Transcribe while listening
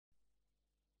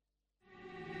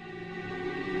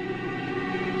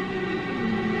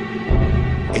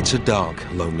It's a dark,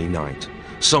 lonely night,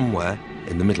 somewhere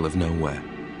in the middle of nowhere.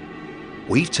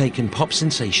 We've taken pop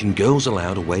sensation Girls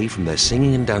Aloud away from their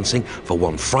singing and dancing for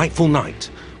one frightful night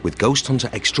with ghost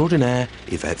hunter extraordinaire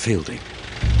Yvette Fielding.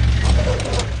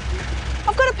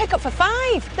 I've got to pick up for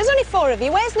 5. There's only 4 of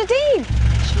you. Where's Nadine?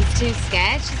 She's too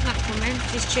scared. She's not coming.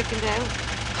 She's chickened out.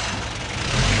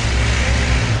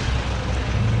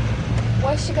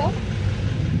 Where's she gone?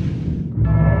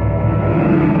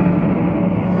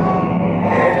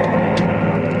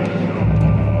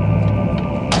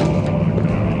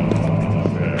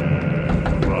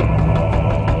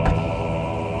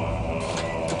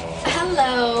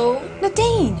 Hello.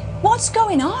 Nadine, what's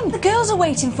going on? The girls are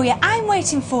waiting for you. I'm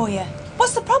waiting for you.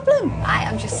 What's the problem? I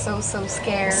am just so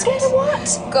scared. Scared of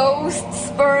what? Ghosts,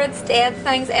 spirits, dead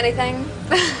things, anything.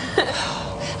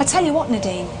 I tell you what,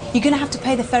 Nadine, you're going to have to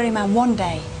pay the ferryman one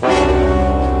day.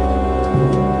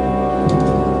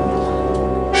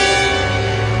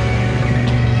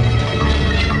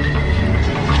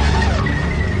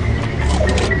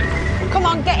 Come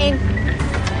on, get in.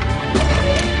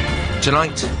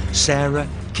 Tonight, Sarah,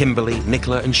 Kimberly,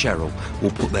 Nicola and Cheryl will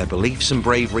put their beliefs and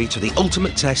bravery to the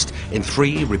ultimate test in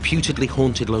 3 reputedly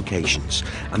haunted locations,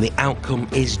 and the outcome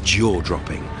is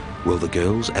jaw-dropping. Will the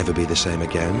girls ever be the same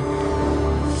again?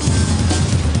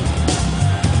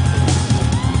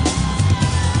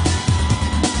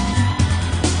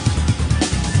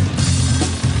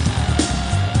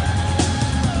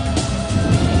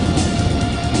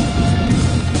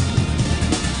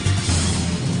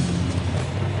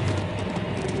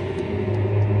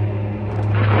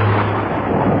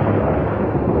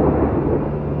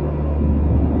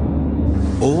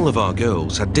 All of our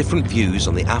girls had different views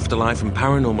on the afterlife and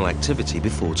paranormal activity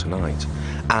before tonight.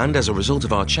 And as a result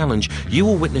of our challenge, you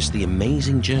will witness the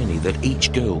amazing journey that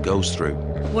each girl goes through.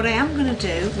 What I am going to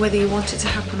do, whether you want it to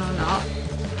happen or not,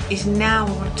 is now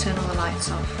I want to turn all the lights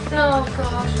off. Oh,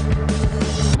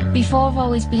 God. Before I've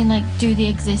always been like, do they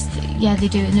exist? Yeah, they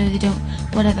do. No, they don't.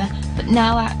 Whatever. But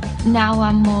now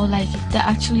I'm more like, they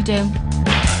actually do.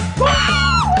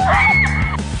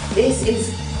 This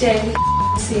is dead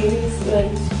serious,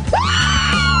 right?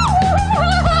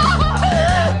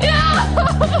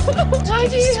 Why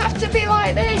do you have to be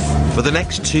like this? For the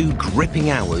next 2 gripping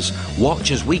hours,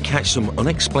 watch as we catch some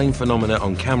unexplained phenomena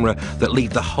on camera that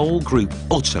leave the whole group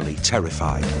utterly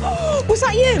terrified. Was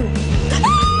that you?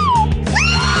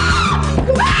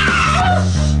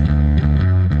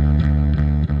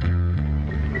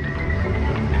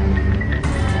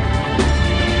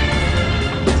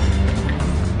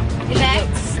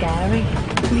 Scary.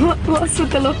 What's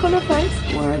with the look on her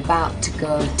face? We're about to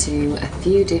go to a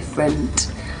few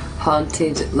different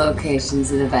haunted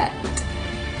locations in Yvette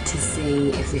to see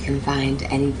if we can find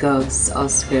any ghosts or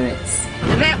spirits.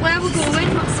 Yvette, where we're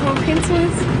going? Not smoking to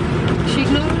us. She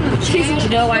ignoring us. Do you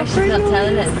know why she's not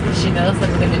telling us? Because she knows that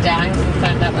we're going to die when we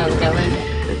find out where we're going.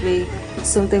 It'll be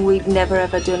something we've never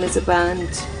ever done as a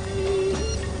band.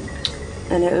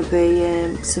 And it'll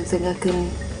be something I can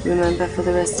remember for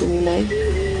the rest of my life.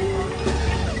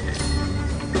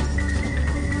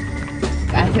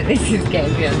 I think this is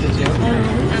getting beyond a joke.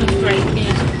 I'm great,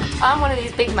 yeah. I'm one of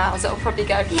these big mouths that'll probably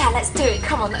go, yeah, let's do it,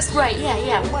 come on, that's great,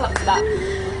 yeah, well up for that.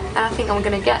 And I think I'm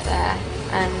going to get there,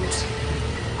 and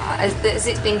as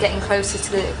it's been getting closer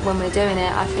to when we're doing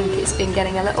it, I think it's been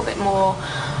getting a little bit more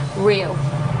real.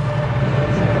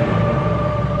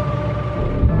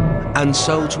 And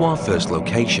so to our first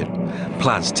location,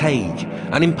 Plas Teig,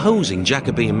 an imposing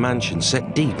Jacobean mansion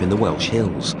set deep in the Welsh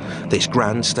hills. This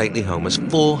grand stately home has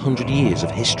 400 years of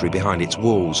history behind its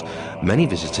walls. Many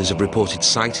visitors have reported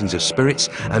sightings of spirits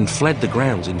and fled the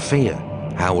grounds in fear.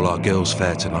 How will our girls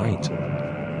fare tonight?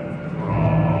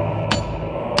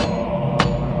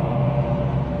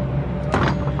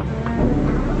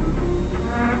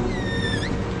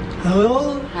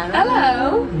 Hello.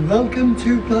 Hello. Welcome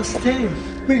to Plas Teig.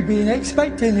 We've been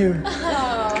expecting you.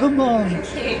 Oh, come on.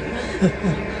 Thank you.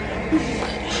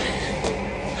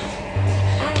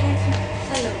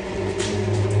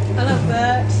 Hello,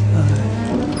 Bert.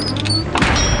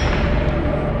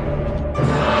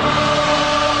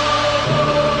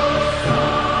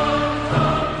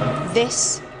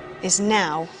 This is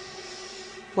now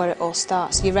where it all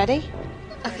starts. You ready?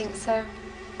 I think so.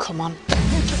 Come on.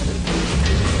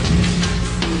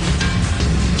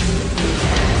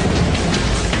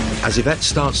 As Yvette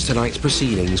starts tonight's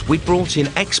proceedings, we brought in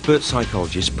expert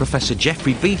psychologist Professor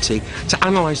Geoffrey Beattie to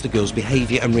analyse the girls'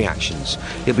 behaviour and reactions.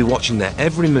 He'll be watching their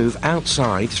every move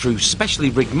outside through specially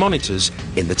rigged monitors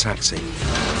in the taxi.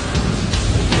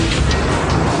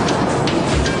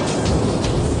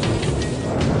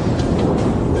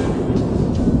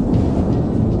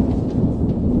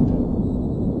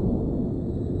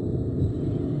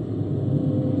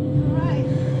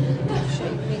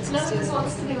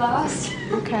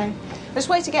 Just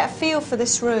wait to get a feel for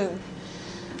this room.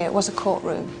 It was a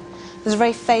courtroom. There's a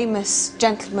very famous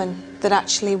gentleman that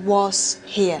actually was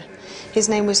here. His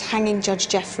name was Hanging Judge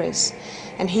Jeffreys,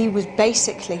 and he was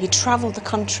basically, he travelled the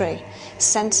country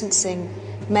sentencing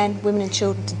men, women and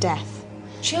children to death.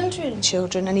 Children?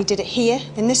 Children, and he did it here,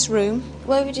 in this room.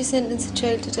 Why would you sentence a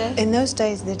child to death? In those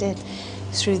days they did.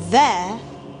 Through there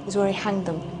is where he hanged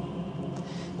them.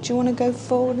 Do you want to go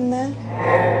forward in there?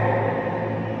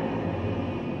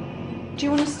 Do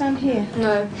you want to stand here?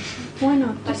 No. Why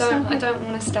not? I don't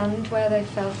want to stand where they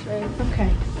fell through.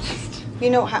 Okay.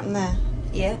 You know what happened there?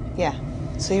 Yeah. Yeah.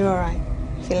 So you're all right.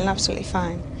 Feeling absolutely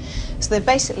fine. So they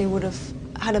basically would have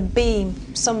had a beam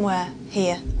somewhere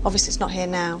here. Obviously it's not here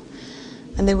now.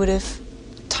 And they would have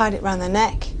tied it around their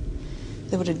neck.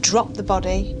 They would have dropped the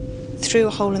body through a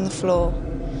hole in the floor,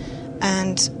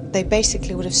 and they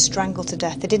basically would have strangled to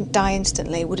death. They didn't die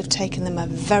instantly. It would have taken them a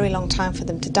very long time for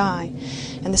them to die.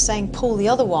 And the saying, pull the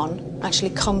other one,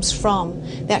 actually comes from,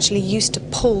 they actually used to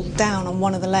pull down on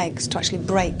one of the legs to actually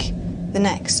break the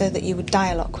neck so that you would die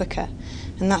a lot quicker.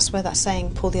 And that's where that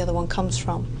saying, pull the other one, comes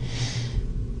from.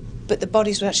 But the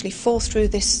bodies would actually fall through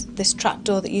this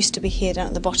trapdoor that used to be here down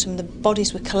at the bottom. The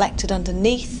bodies were collected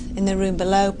underneath in the room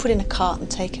below, put in a cart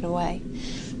and taken away.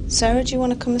 Sarah, do you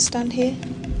want to come and stand here?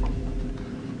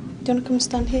 Do you want to come and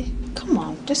stand here? Come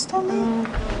on, just stand there.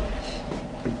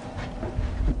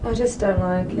 I just don't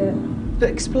like it. But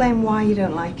explain why you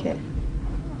don't like it.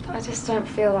 I just don't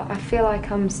feel like... I feel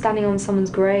like I'm standing on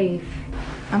someone's grave.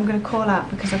 I'm going to call out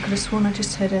because I could have sworn I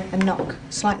just heard a knock,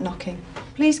 slight knocking.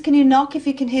 Please, can you knock if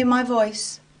you can hear my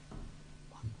voice?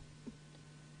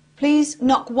 Please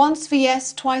knock once for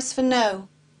yes, twice for no.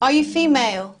 Are you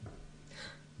female?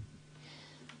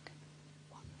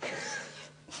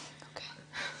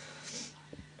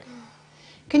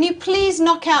 Can you please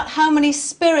knock out how many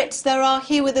spirits there are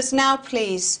here with us now,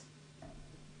 please?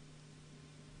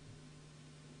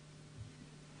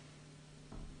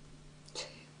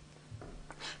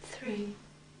 Three.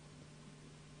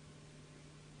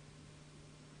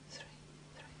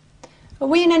 Are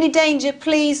we in any danger?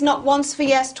 Please knock once for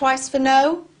yes, twice for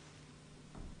no.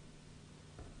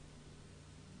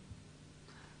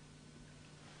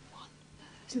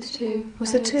 Two.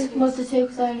 Was there two? Was the two?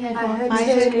 Because I only heard I one. heard I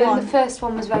heard two. one. The first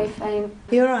one was very faint.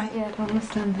 You all right? Yeah, I don't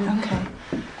understand it. Okay.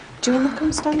 Do you want to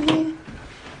come stand here?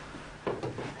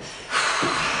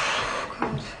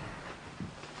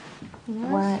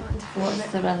 Why? What's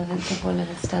the relevance of one of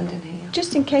us standing here?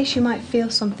 Just in case you might feel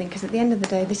something, because at the end of the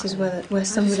day, this is where I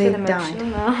somebody just feel died. emotional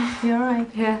now. You all right?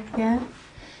 Yeah. Yeah.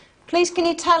 Please, can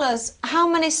you tell us how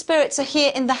many spirits are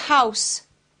here in the house?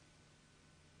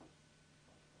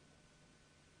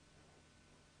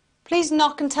 Please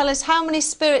knock and tell us how many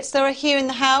spirits there are here in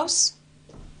the house.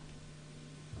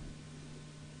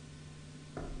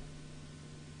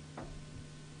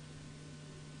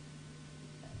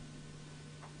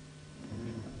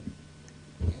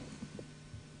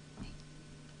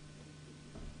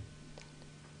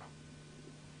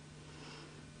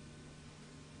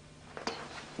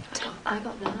 I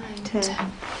got 9.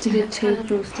 10. You did 2,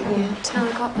 Bruce, didn't you? Yeah, 10.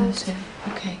 No, I got those 2.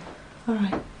 Okay. All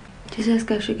right. She says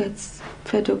she gets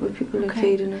fed up with people and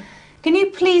feeding her. Can you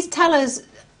please tell us,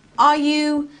 are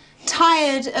you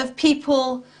tired of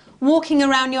people walking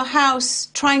around your house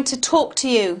trying to talk to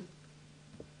you?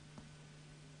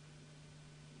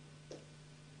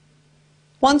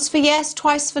 Once for yes,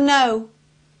 twice for no.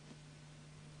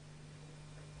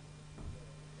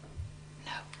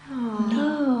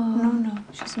 No,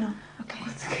 she's not. Okay.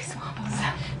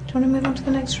 Do you want to move on to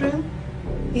the next room?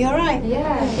 You all right?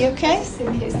 Yeah. You okay? I just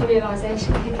think it's the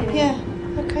realisation kicking in. Yeah.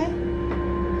 Okay.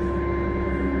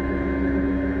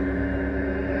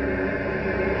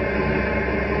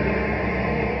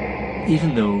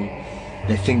 Even though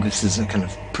they think this is a kind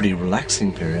of pretty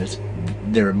relaxing period,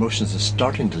 their emotions are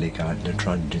starting to leak out and they're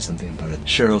trying to do something about it.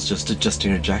 Cheryl's just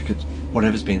adjusting her jacket.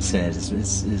 Whatever's being said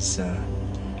is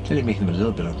clearly making them a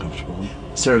little bit uncomfortable.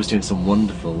 Sarah was doing some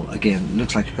wonderful, again,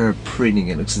 looks like her preening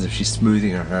it, looks as if she's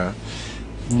smoothing her hair.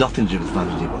 Nothing to do with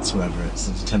vanity whatsoever. It's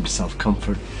an attempt to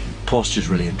self-comfort. Posture's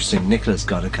really interesting. Nicola's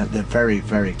got a very,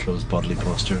 very close bodily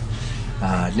posture.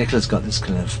 Nicola's got this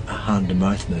kind of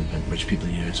hand-to-mouth movement which people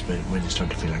use when they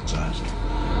start to feel anxiety.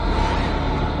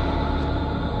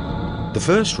 The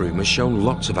first room has shown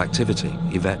lots of activity.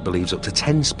 Yvette believes up to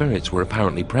 10 spirits were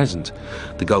apparently present.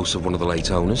 The ghosts of one of the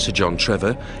late owners, Sir John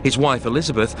Trevor, his wife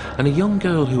Elizabeth, and a young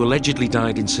girl who allegedly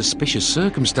died in suspicious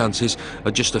circumstances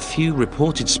are just a few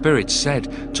reported spirits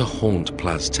said to haunt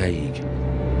Plas Teig.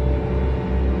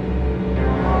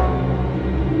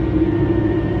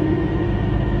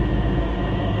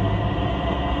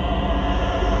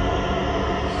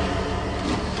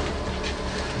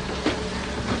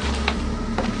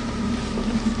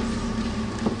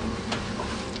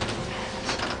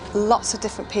 lots of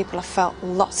different people have felt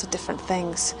lots of different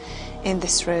things in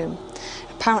this room.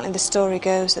 Apparently the story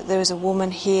goes that there was a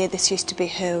woman here, this used to be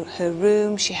her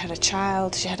room, she had a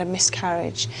child, she had a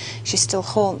miscarriage. She still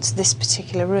haunts this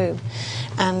particular room,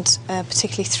 and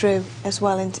particularly through as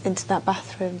well into that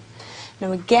bathroom.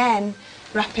 Now again,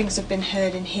 rappings have been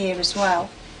heard in here as well,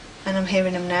 and I'm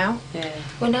hearing them now. Yeah.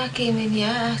 When I came in here,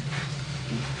 I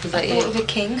thought of a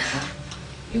king.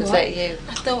 Was that you?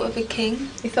 I thought of a king.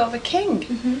 You thought of a king?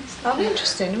 Mm-hmm. Oh,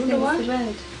 interesting. I wonder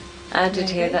why. I did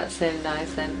hear that same night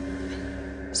then.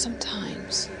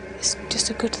 Sometimes it's just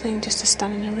a good thing just to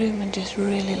stand in a room and just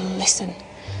really listen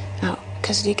out,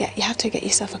 because you have to get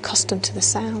yourself accustomed to the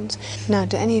sounds. Now,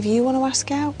 do any of you want to ask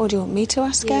out, or do you want me to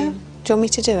ask out? Do you want me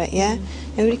to do it, yeah?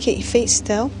 Everybody keep your feet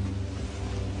still.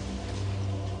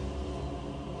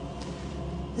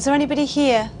 Is there anybody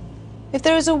here? If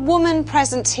there is a woman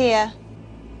present here,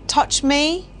 touch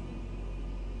me.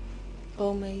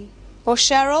 Or me. Or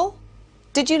Cheryl.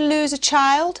 Did you lose a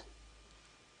child?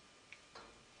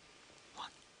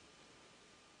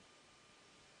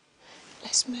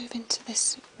 Let's move into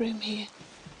this room here.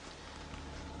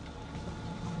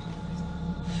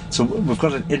 So we've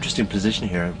got an interesting position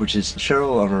here, which is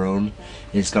Cheryl on her own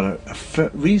has got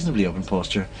a reasonably open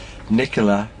posture.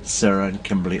 Nicola, Sarah and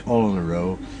Kimberly all in a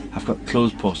row have got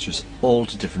closed postures, all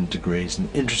to different degrees, and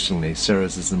interestingly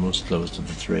Sarah's is the most closed of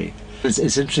the three. It's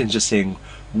interesting just seeing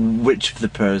which of the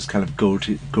pairs kind of go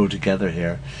together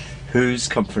here, who's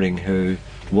comforting who,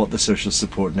 what the social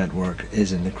support network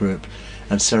is in the group.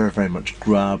 And Sarah very much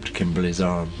grabbed Kimberly's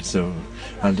arm,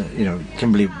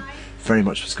 Kimberly very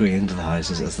much was going into the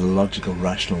house as the logical,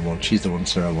 rational one. She's the one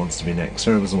Sarah wants to be next.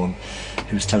 Sarah was the one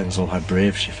who was telling us all how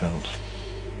brave she felt.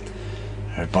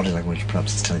 Her body language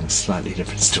perhaps is telling a slightly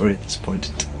different story at this point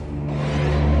in time.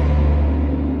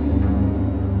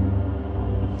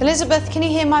 Elizabeth, can you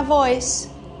hear my voice?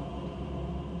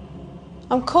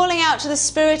 I'm calling out to the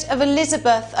spirit of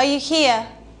Elizabeth. Are you here?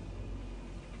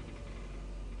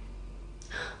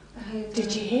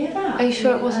 Did you hear that? Are you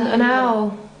sure it wasn't an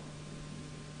owl?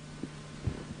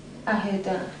 I heard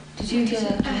that. Did you hear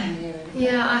that?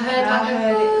 Yeah, I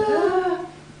heard it.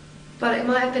 But it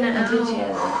might have been an owl. Did you hear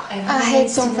that? I heard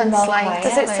something slight.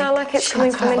 Does it sound like it's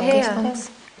coming from in here?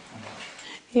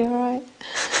 You alright?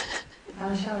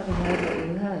 I shall have heard what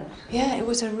you heard. Yeah, it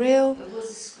was a real,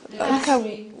 like a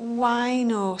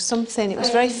whine or something. It was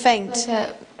very faint.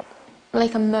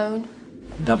 Like a moan.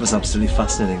 That was absolutely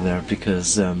fascinating there,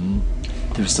 because there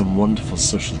was some wonderful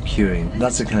social cueing.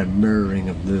 That's a kind of mirroring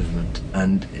of movement,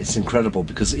 and it's incredible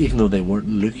because even though they weren't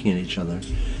looking at each other,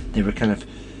 they were kind of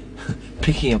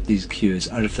picking up these cues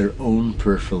out of their own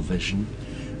peripheral vision.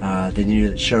 They knew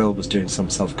that Cheryl was doing some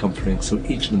self-comforting, so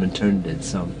each of them in turn did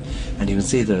some. And you can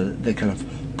see the kind of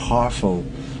powerful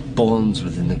bonds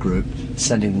within the group,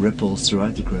 sending ripples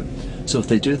throughout the group. So if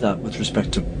they do that with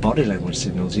respect to body language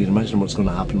signals, you can imagine what's going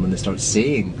to happen when they start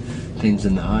seeing things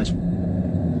in the house.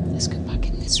 Let's go back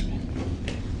in this room.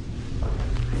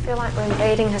 I feel like we're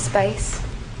invading her space.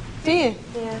 Do you?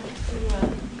 Yeah.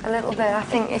 A little bit. I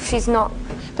think if she's not...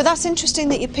 But that's interesting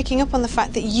that you're picking up on the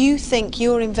fact that you think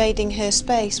you're invading her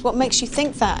space. What makes you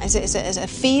think that? Is it a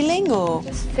feeling, or...? I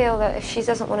just feel that if she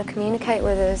doesn't want to communicate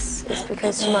with us, it's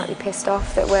because she might be pissed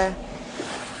off that we're...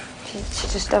 She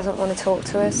just doesn't want to talk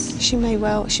to us. She may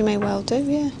well do,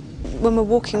 yeah. When we're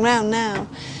walking around now,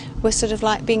 we're sort of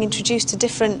like being introduced to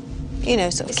different,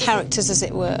 sort of characters, as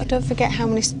it were. Don't forget how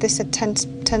many, they said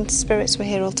 10 spirits were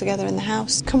here all together in the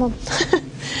house. Come on,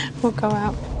 we'll go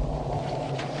out.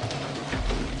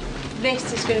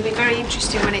 This is going to be very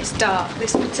interesting when it's dark,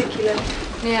 this particular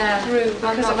room,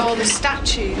 because of all the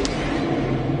statues.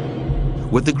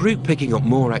 With the group picking up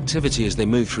more activity as they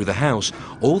move through the house,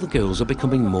 all the girls are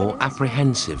becoming more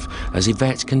apprehensive as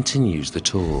Yvette continues the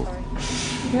tour.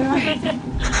 You're right.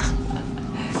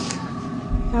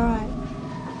 All right.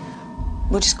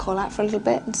 We'll just call out for a little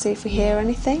bit and see if we hear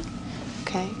anything.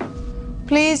 Okay.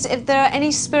 Please, if there are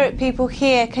any spirit people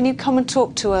here, can you come and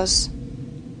talk to us?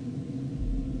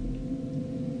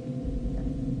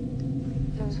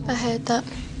 I heard that.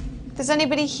 If there's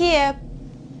anybody here,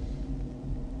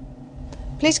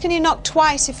 please can you knock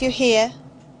twice if you're here?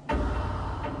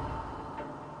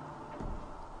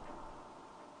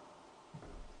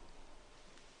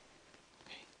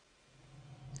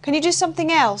 Can you do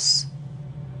something else?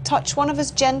 Touch one of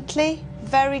us gently,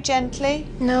 very gently.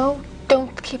 No,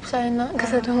 don't keep saying that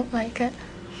because I don't like it.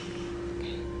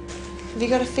 Have you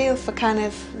got a feel for kind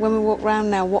of, when we walk around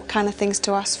now, what kind of things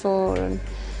to ask for and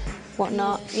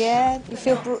whatnot? Yeah? You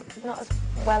feel... Not as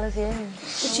well as you.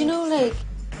 But you know, like,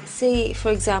 say,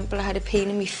 for example, I had a pain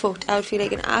in my foot. I would feel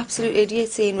like an absolute idiot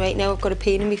saying, right now, I've got a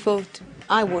pain in my foot.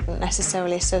 I wouldn't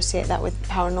necessarily associate that with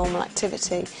paranormal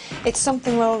activity. It's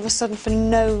something where all of a sudden, for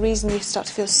no reason, you start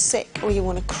to feel sick or you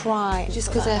want to cry. Just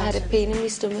because I had a pain in my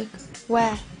stomach.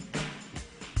 Where?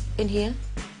 In here.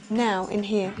 Now, in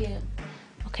here? Yeah.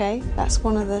 Okay, that's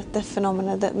one of the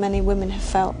phenomena that many women have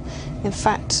felt. In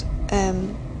fact,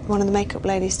 one of the makeup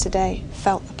ladies today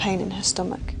felt the pain in her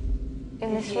stomach.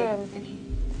 In this room?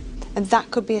 And that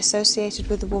could be associated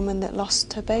with the woman that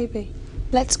lost her baby.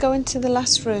 Let's go into the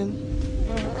last room. Mm-hmm.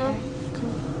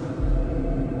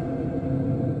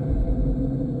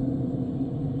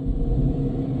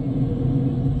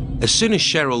 As soon as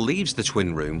Cheryl leaves the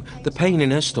twin room, the pain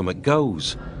in her stomach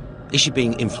goes. Is she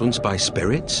being influenced by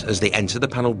spirits as they enter the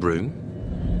panelled room?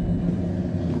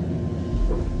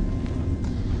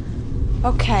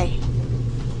 Okay.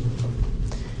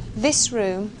 This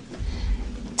room,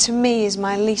 to me, is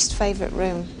my least favourite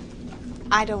room.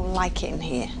 I don't like it in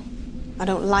here. I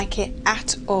don't like it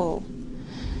at all.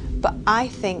 But I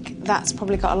think that's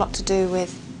probably got a lot to do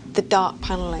with the dark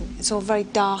panelling. It's all very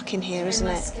dark in here, isn't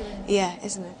it? Yeah,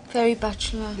 isn't it? Very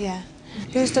bachelor. Yeah.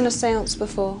 Who's done a séance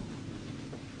before?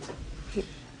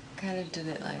 Kind of did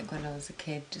it like when I was a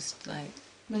kid, just like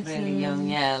really young,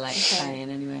 yeah, like trying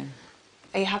anyway.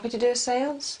 Are you happy to do a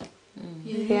séance?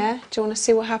 Yeah? Do you want to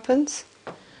see what happens?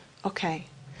 Okay.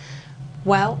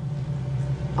 Well,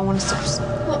 I want to...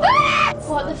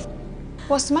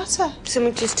 What's the matter?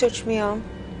 Someone just touched me arm.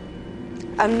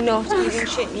 I'm not even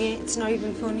shitting you. It's not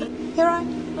even funny. You're right.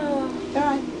 You're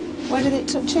right. Where did it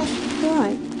touch you? You're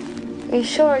right. Are you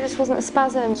sure it just wasn't a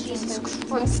spasm? Jesus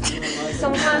Christ.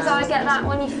 Sometimes I get that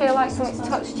when you feel like something's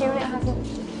touched you and it hasn't.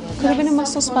 Could have been a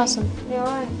muscle spasm. You're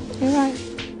right. You're right.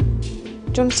 Do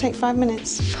you want to take 5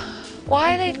 minutes?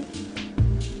 Why are they...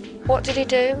 What did he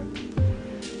do?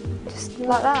 Just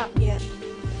like that? Yeah.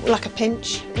 Like a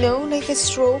pinch? No, like a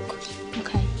stroke.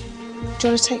 Okay. Do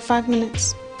you want to take 5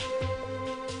 minutes?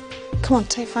 Come on,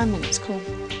 take 5 minutes, come on.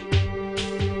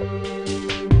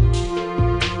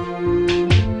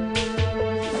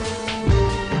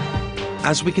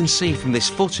 As we can see from this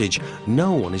footage,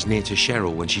 no one is near to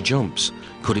Cheryl when she jumps.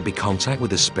 Could it be contact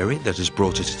with a spirit that has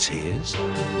brought her to tears?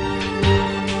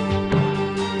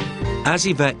 As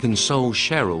Yvette consoles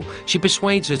Cheryl, she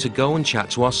persuades her to go and chat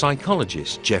to our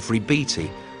psychologist, Jeffrey Beattie,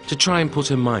 to try and put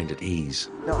her mind at ease.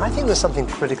 No, I think there's something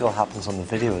critical happens on the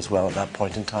video as well at that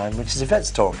point in time, which is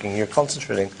Yvette's talking, you're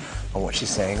concentrating on what she's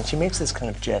saying, and she makes this kind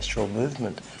of gestural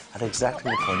movement at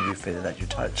exactly the point you feel that you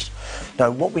touched.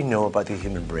 Now, what we know about the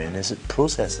human brain is it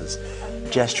processes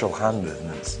gestural hand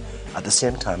movements at the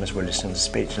same time as we're listening to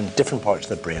speech, and different parts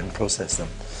of the brain process them.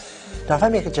 Now, if I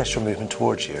make a gestural movement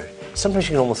towards you, sometimes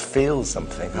you can almost feel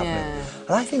something happening. Yeah.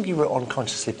 And I think you were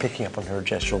unconsciously picking up on her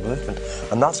gestural movement,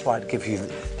 and that's why it gives you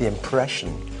the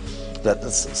impression that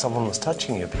someone was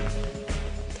touching you.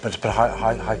 But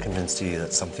how convinced are you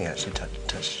that something actually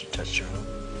touched your home?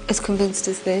 As convinced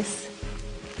as this.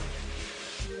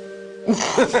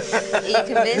 Are you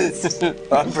convinced?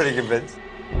 I'm pretty convinced.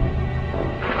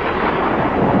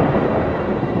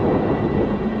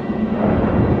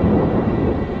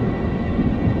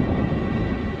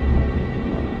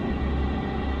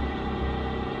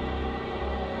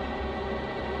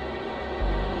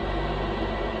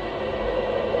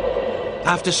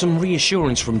 After some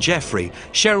reassurance from Jeffrey,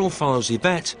 Cheryl follows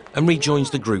Yvette and rejoins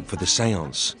the group for the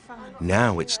séance.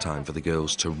 Now it's time for the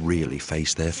girls to really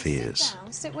face their fears.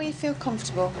 Sit where you feel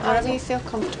comfortable, wherever you feel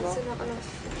comfortable.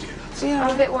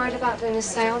 I'm a bit worried about doing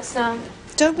this séance now.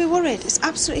 Don't be worried, it's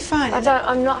absolutely fine. I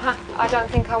don't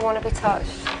think I want to be touched.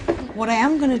 What I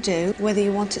am going to do, whether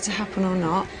you want it to happen or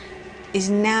not, is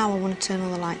now I want to turn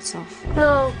all the lights off.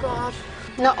 Oh, God.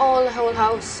 Not all, the whole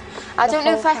house. I don't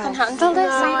know if I can handle this.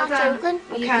 I'm not joking.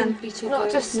 You can. Not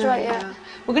just straight yet.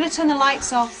 We're going to turn the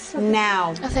lights off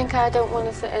now. I think I don't want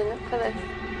to sit in for this.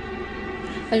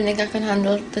 I don't think I can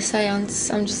handle the seance.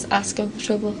 I'm just asking for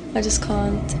trouble. I just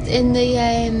can't. In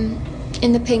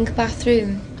the pink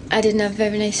bathroom, I didn't have a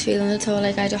very nice feeling at all.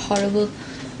 Like I had a horrible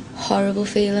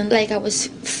feeling. Like I was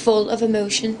full of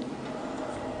emotion.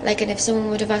 Like, and if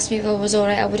someone would have asked me if I was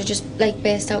alright, I would have just like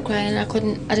burst out crying. I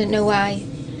didn't know why.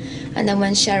 And then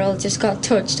when Cheryl just got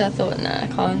touched, I thought, nah, I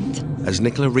can't. As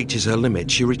Nicola reaches her limit,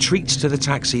 she retreats to the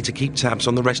taxi to keep tabs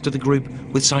on the rest of the group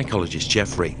with psychologist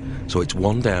Jeffrey. So it's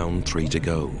 1 down, 3 to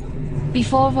go.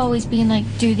 Before I've always been like,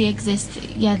 do they exist?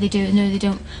 Yeah, they do. No, they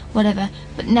don't. Whatever.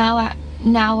 But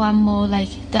now I'm more like,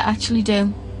 they actually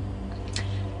do.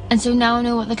 And so now I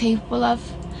know what they're capable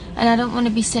of. And I don't want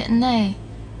to be sitting there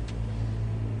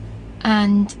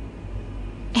and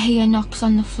hear knocks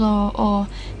on the floor or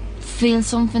feel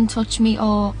something touch me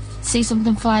or see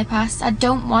something fly past. I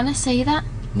don't want to say that.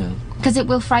 No. Because it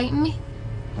will frighten me.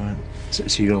 Right.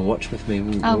 So you're going to watch with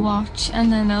me? I'll watch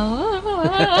and then I'll...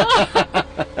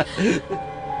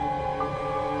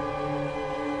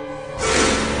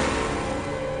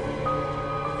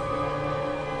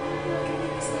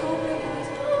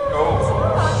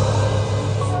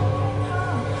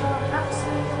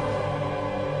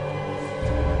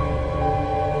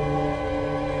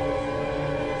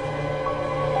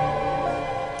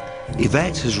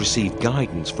 Yvette has received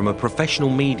guidance from a professional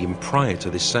medium prior to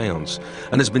this séance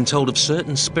and has been told of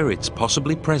certain spirits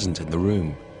possibly present in the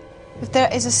room. If there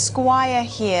is a squire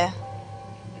here,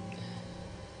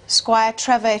 Squire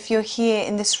Trevor, if you're here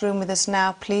in this room with us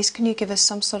now, please can you give us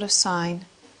some sort of sign?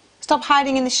 Stop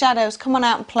hiding in the shadows, come on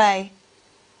out and play.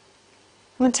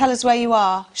 Come and tell us where you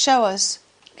are, show us.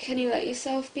 Can you let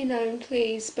yourself be known,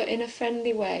 please, but in a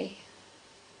friendly way?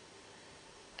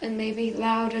 And maybe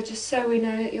louder, just so we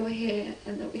know that you're here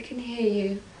and that we can hear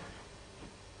you.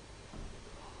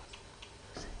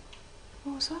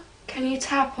 What was that? Can you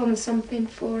tap on something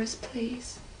for us,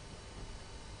 please?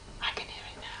 I can hear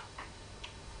it now.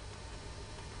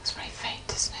 It's very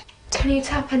faint, isn't it? Can you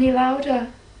tap any louder?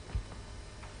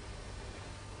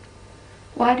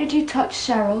 Why did you touch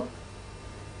Cheryl?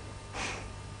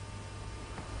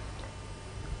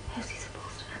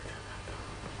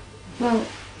 Well,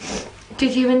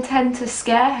 did you intend to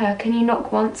scare her? Can you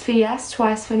knock once for yes,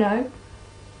 twice for no?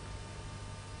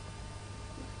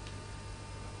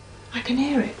 I can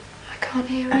hear it. I can't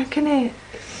hear it. I can hear it.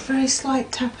 Very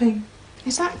slight tapping.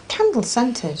 Is that candle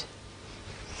scented?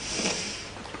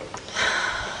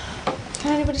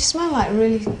 Can anybody smell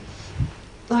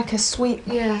like a sweet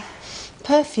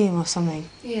perfume or something?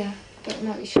 Yeah, but it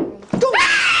might be Cheryl.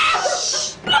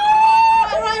 Right.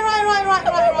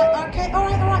 Okay, all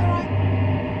right.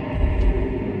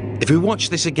 If we watch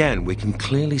this again, we can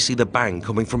clearly see the bang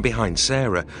coming from behind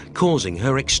Sarah, causing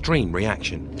her extreme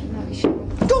reaction. It might be Cheryl.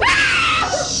 Right.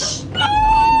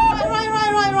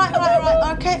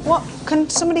 Okay, what? Can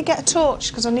somebody get a torch?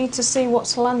 Because I need to see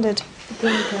what's landed.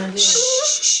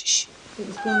 Shh.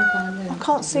 I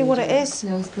can't see what it is.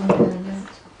 No,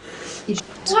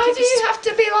 why do you have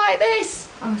to be like this?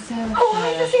 Oh, Sarah.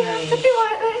 Why does he have to be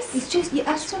like this? It's just,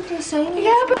 that's what you're saying.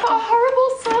 Yeah, but a horrible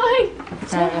sign.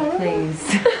 Sarah, please.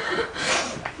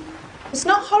 It's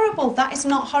not horrible. That is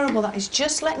not horrible. That is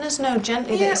just letting us know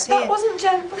gently that it's here. That wasn't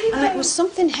gently. And it was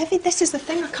something heavy. This is the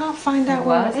thing. I can't find out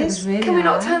what it is. Really Can we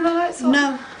not turn the lights on?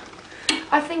 No.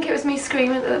 I think it was me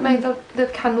screaming that made the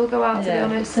candle go out, to be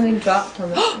honest. Something dropped on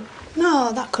the...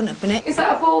 No, that couldn't have been it. Is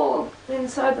that a ball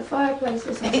inside the fireplace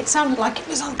or something? It sounded like it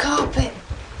was on carpet.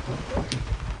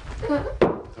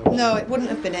 No, it wouldn't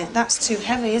have been it. That's too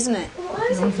heavy, isn't it?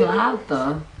 It was loud,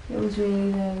 though. It was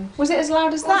really loud. Was it as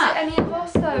loud as that? Was it any of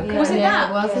us, though? Yeah, Was it that?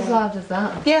 It was as loud as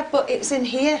that. Yeah, but it's in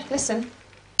here. Listen.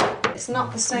 It's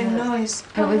not the same noise.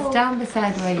 It was down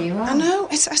beside where you are. I know.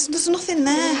 There's nothing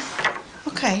there.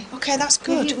 Okay, that's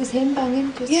good. Maybe it was him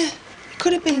banging. Yeah. It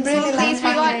could have been really loud. Please be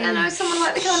like, no, someone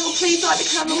light the candle. Please light the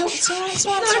candle. No, it's all right. No, It's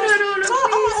all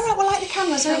right. We'll light the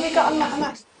candles. And then we got a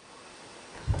match.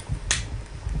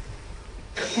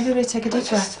 Everybody take a deep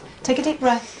breath. Take a deep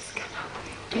breath.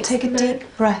 Take a deep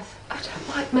breath. I don't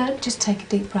like men. Just take a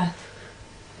deep breath.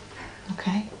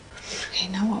 Okay? Okay,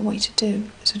 now what I want you to do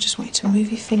is I just want you to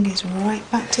move your fingers right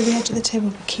back to the edge of the table,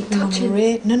 but keep them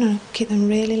keep them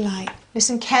really light.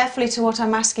 Listen carefully to what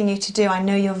I'm asking you to do. I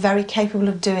know you're very capable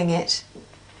of doing it.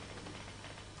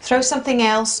 Throw something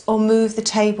else or move the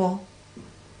table.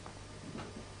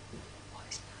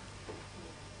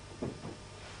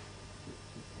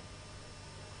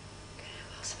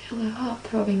 I feel their heart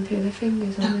throbbing through their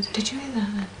fingers. No, did you hear that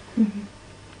then? Mm-hmm.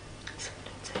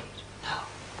 No.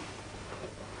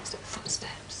 There's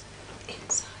footsteps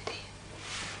inside here.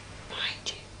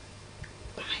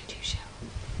 Behind you, Cheryl.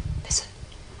 Listen.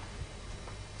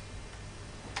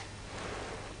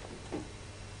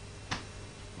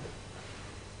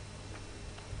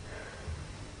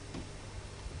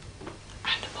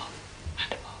 And above.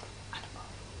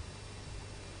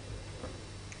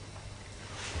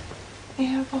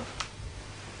 Here above.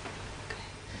 Okay.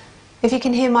 If you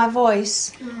can hear my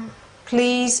voice,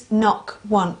 please knock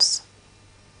once.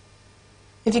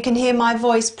 If you can hear my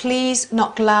voice, please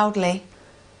knock loudly.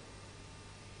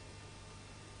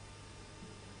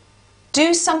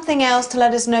 Do something else to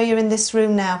let us know you're in this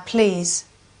room now, please.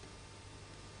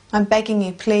 I'm begging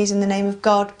you, please, in the name of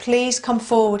God, please come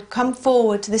forward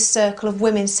to this circle of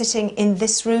women sitting in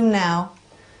this room now.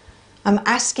 I'm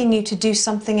asking you to do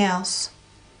something else.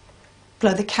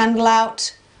 Blow the candle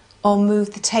out or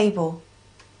move the table.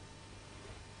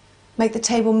 Make the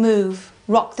table move.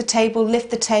 Rock the table, lift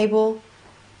the table.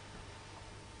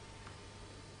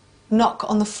 knock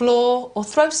on the floor or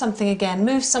throw something again,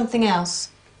 move something else.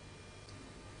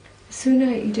 The sooner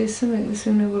you do something, the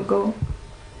sooner we'll go.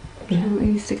 Yeah. We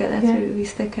used to get there through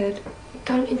his thick head.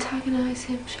 Don't antagonise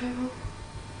him, Cheryl.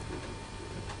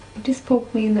 He just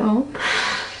poked me in the arm.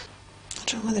 I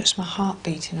don't know whether it's my heart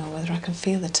beating or whether I can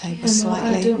feel the table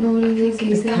slightly. I don't know what it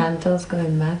is. The candle's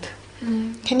going mad.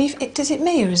 Can you? Does it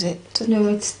me or is it? No,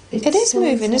 it is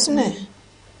moving, isn't it?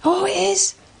 Oh, it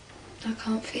is. I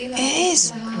can't feel it. It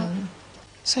is.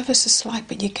 It's ever so slight,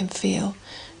 but you can feel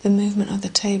the movement of the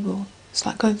table. It's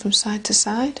like going from side to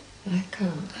side. I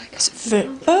can't. It's very.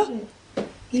 Oh,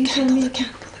 the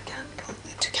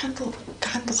candle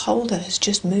holder has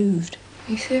just moved.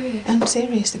 Are you serious? I'm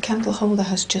serious. The candle holder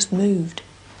has just moved,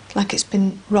 like it's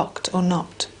been rocked or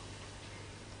knocked.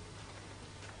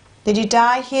 Did you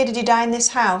die here? Did you die in this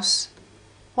house?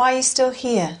 Why are you still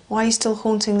here? Why are you still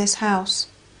haunting this house?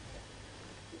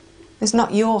 It's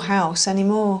not your house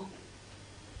anymore.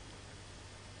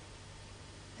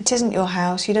 It isn't your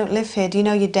house. You don't live here. Do you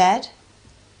know you're dead?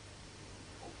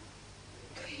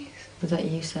 Please. Was that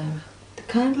you, Sarah? The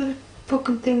candle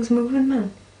fucking thing's moving,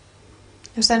 man.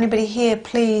 If there's anybody here,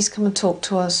 please come and talk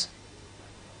to us.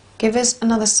 Give us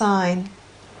another sign.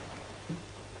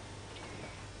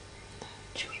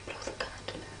 Should we blow the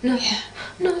candle? No. Yeah.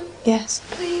 No. Yes.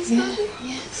 Please, yeah. no.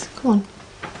 Yes. Come on.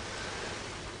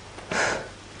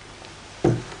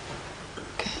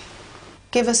 Okay.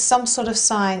 Give us some sort of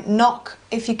sign. Knock,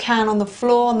 if you can, on the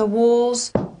floor, on the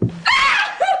walls.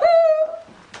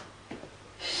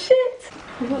 Shit!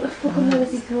 What the fuck on earth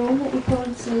is he throwing that we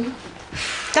can't see?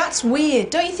 That's weird.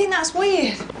 Don't you think that's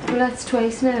weird? Well, that's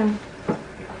twice now.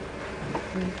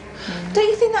 Don't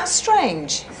you think that's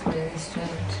strange? It's really strange.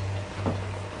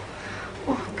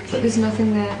 But there's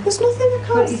nothing there. There's nothing, I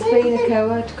can't But he's see being anything. a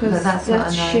coward because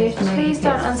that's shit. Please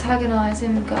don't antagonise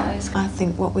him, guys. I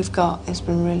think what we've got has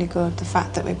been really good. The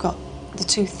fact that we've got the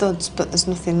two thuds but there's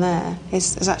nothing there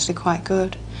is actually quite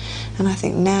good. And I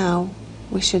think now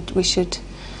we should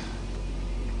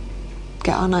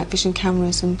get our night vision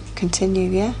cameras and continue,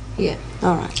 yeah? Yeah.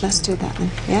 All right, let's do that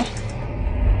then, yeah?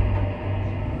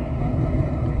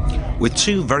 With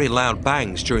two very loud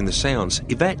bangs during the séance,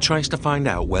 Yvette tries to find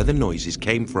out where the noises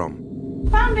came from.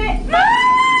 Found it!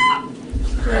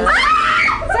 Sarah!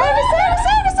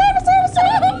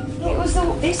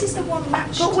 This is the one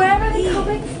matched. But where are they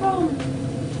coming from?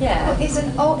 Yeah.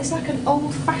 It's like an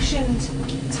old-fashioned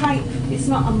type. It's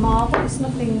not a marble. It's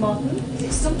nothing modern.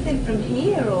 It's something from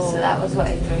here, or. So that was what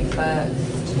he threw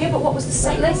first. Yeah, but what was the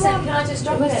second Listen, one? can I just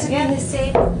drop Was it? it in the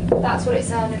sea. That's what it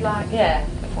sounded like. Yeah.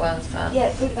 Well done.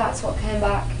 Yeah, but that's what came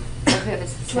back. If it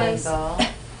was the Twice. same ball.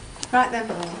 Right then,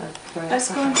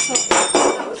 let's go and sort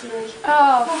that was me.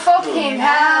 Oh, fucking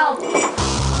hell!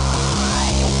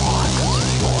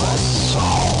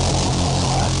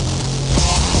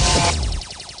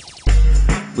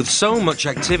 With so much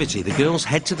activity, the girls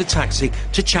head to the taxi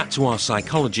to chat to our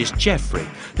psychologist, Jeffrey,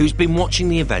 who's been watching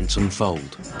the events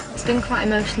unfold. It's been quite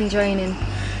emotionally draining.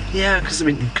 Yeah, because I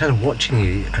mean, kind of watching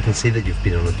you, I can see that you've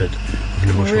been on a bit of an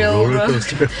emotional roller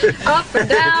coaster. Up and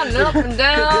down, up and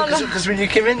down. Because when you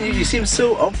came in, you seemed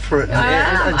so up for it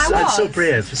and so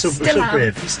brave, so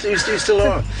brave. You still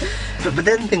are. But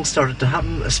then things started to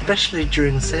happen, especially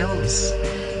during the séance.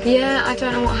 Yeah, I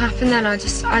don't know what happened then. I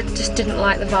just didn't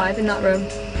like the vibe in that room.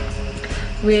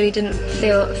 Really didn't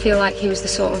feel like he was the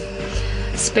sort of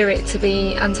spirit to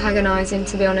be antagonising,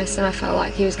 to be honest, and I felt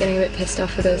like he was getting a bit pissed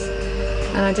off with us.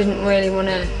 And I didn't really want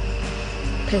to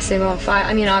piss him off.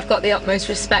 I mean, I've got the utmost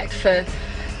respect for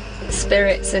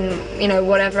spirits and, you know,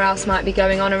 whatever else might be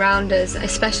going on around us,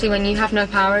 especially when you have no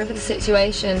power over the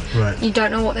situation. Right. You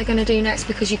don't know what they're going to do next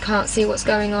because you can't see what's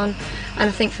going on. And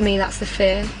I think for me, that's the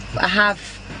fear. I have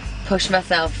pushed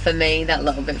myself, for me, that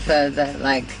little bit further.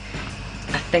 Like,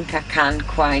 I think I can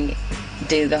quite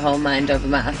do the whole mind over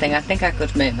matter thing. I think I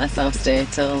could make myself stay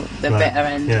till the bitter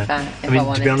end if I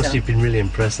wanted to be honest, to. you've been really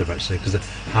impressive actually, because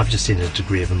I've just seen a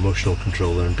degree of emotional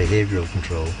control and behavioural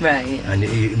control. Right. And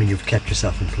you've kept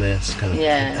yourself in place kind of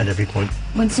at every point.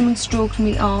 When someone stroked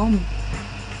my arm,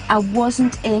 I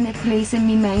wasn't in a place in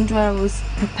my mind where I was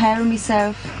preparing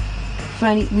myself for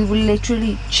any. We were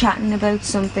literally chatting about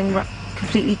something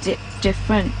completely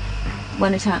different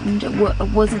when it happened. It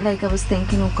wasn't like I was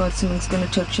thinking, oh God, someone's going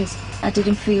to touch us. I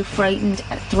didn't feel frightened,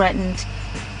 threatened.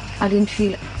 I didn't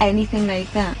feel anything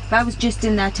like that. If I was just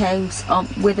in that house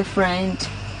with a friend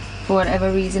for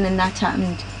whatever reason and that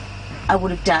happened, I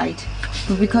would have died.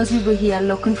 But because we were here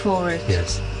looking for it,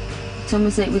 yes, it's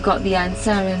almost like we got the answer,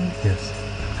 and yes,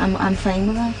 I'm fine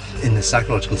with that. In the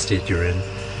psychological state you're in,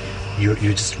 You're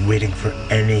just waiting for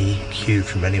any cue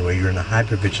from anywhere. You're in a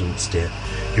hyper-vigilant state.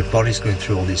 Your body's going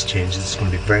through all these changes. It's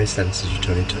going to be very sensitive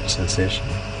to any touch sensation.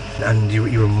 And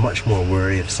you're much more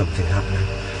wary of something happening.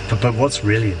 But what's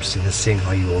really interesting is seeing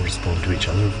how you all respond to each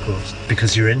other, of course.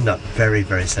 Because you're in that very,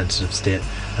 very sensitive state.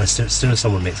 And as soon as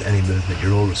someone makes any movement,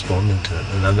 you're all responding to it.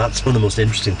 And that's one of the most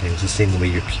interesting things, is seeing the way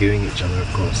you're cueing each other,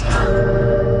 of course.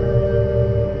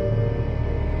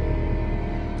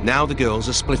 Now the girls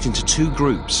are split into 2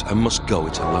 groups and must go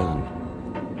it alone.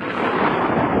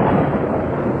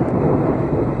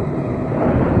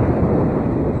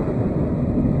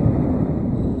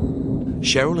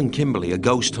 Cheryl and Kimberly are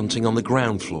ghost hunting on the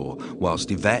ground floor,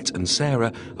 whilst Yvette and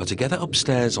Sarah are together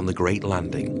upstairs on the Great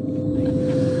Landing.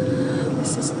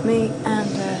 This is me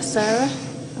and Sarah.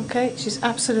 Okay, she's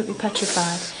absolutely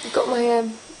petrified. I've got my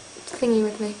thingy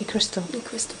with me. Your crystal. Your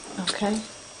crystal. Okay.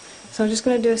 So I'm just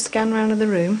going to do a scan round of the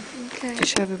room. Okay. To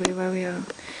show everybody where we are.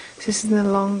 So this is the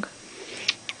long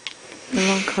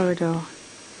corridor.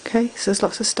 Okay, so there's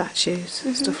lots of statues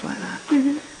and stuff like that.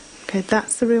 Okay,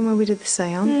 that's the room where we did the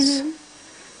seance.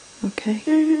 Okay.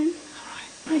 Alright.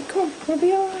 Right, come on, we'll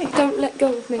be alright. Don't let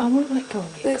go of me. I won't let go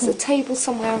of you. There's a table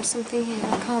somewhere or something here.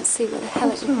 I can't see where the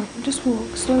hell it is. Alright, just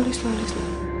walk slowly, slowly,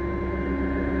 slowly.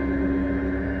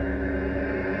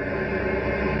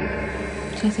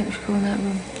 Do you think we should go in that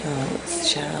room? Oh,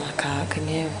 Cheryl, I can't, can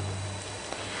you?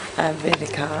 I really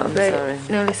can't, I'm Right, sorry.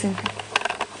 now listen.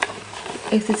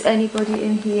 If there's anybody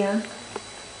in here,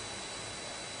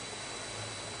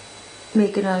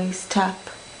 make a noise, tap.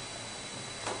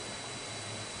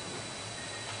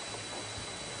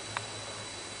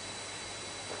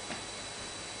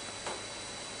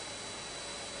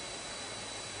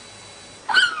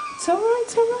 It's alright,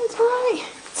 it's alright, it's alright.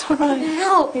 It's alright.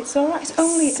 Help! It's alright, it's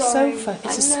only a sofa.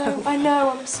 It's a sofa. I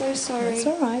know, I'm so sorry. It's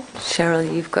alright.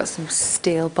 Cheryl, you've got some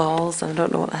steel balls. I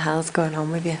don't know what the hell's going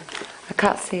on with you. I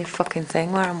can't see a fucking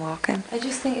thing where I'm walking. I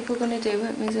just think if we're going to do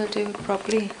it, may as well do it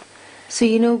properly. So,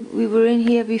 you know, we were in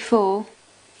here before,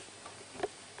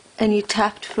 and you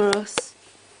tapped for us.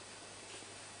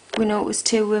 We know it was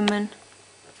 2 women.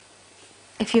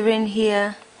 If you're in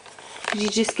here, could you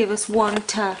just give us 1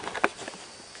 tap?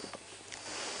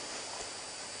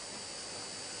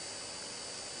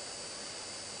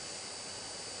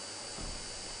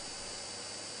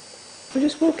 We're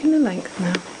just walking the length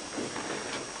now.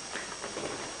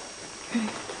 Okay.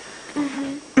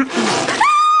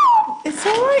 It's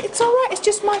alright, it's alright, it's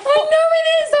just my fault. I know it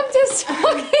is, I'm just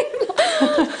talking.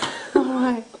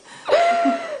 Alright.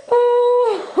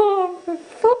 Oh, for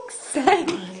fuck's sake.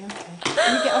 Okay.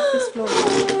 Can you get off this floor?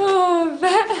 Oh,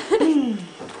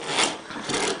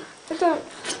 I don't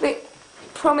think.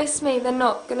 Promise me they're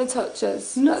not going to touch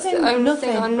us. Nothing, That's the only nothing.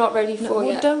 thing I'm not ready for Well,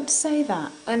 yet. don't say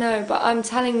that. I know, but I'm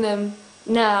telling them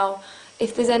now,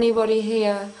 if there's anybody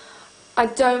here, I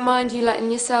don't mind you letting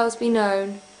yourselves be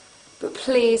known, but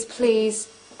please, please,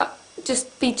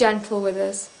 just be gentle with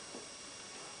us.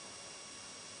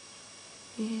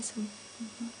 You hear some?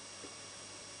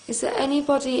 Is there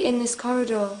anybody in this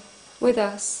corridor with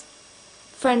us?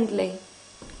 Friendly?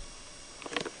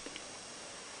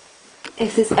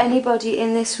 If there's anybody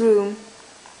in this room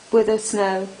with us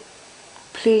now,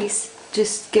 please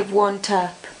just give 1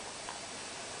 tap.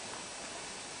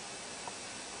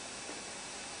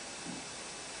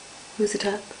 There was a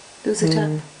tap. There was a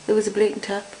tap. There was a blatant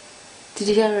tap. Did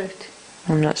you hear it?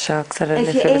 I'm not sure, because I don't know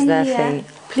If if you're it was in their here, feet.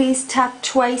 please tap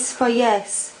twice for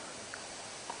yes.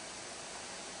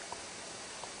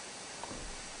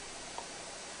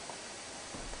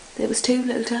 There was 2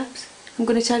 little taps. I'm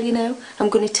going to tell you now. I'm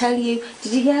going to tell you.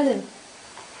 Did you hear them?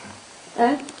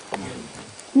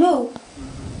 No.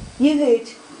 You heard.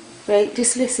 Right,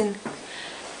 just listen.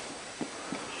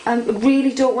 I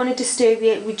really don't want to disturb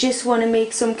you. We just want to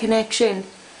make some connection.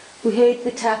 We heard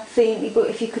the tap faintly, but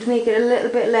if you could make it a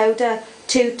little bit louder,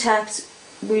 2 taps,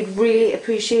 we'd really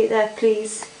appreciate that,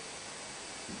 please.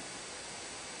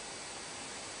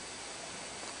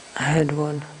 I heard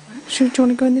 1. Do you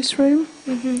want to go in this room?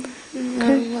 Okay.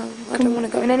 Okay. Well, I don't want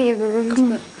to go in any of the rooms,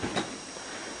 Come on.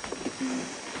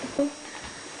 but...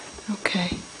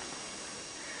 Okay.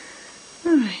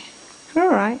 Alright.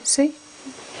 Alright, see?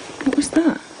 What was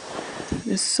that?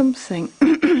 There's something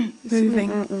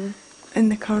moving in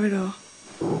the corridor.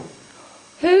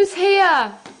 Who's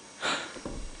here?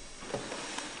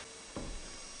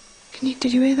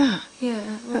 Did you hear that? Yeah.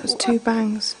 That was 2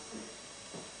 bangs.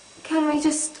 Can we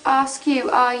just ask you,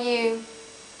 are you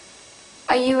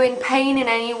in pain in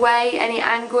any way, any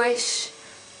anguish?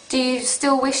 Do you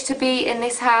still wish to be in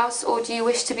this house, or do you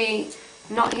wish to be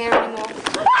not here anymore?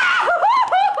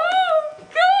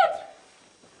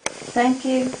 Thank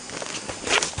you.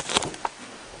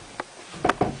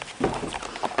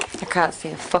 can't see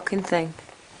a fucking thing.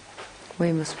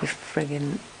 We must be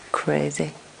friggin'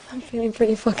 crazy. I'm feeling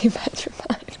pretty fucking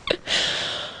petrified.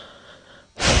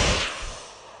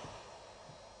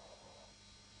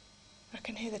 I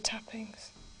can hear the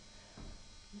tappings.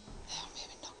 I'm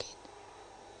hearing knocking.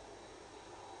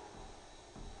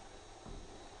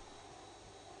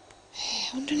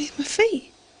 Hey, underneath my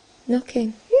feet.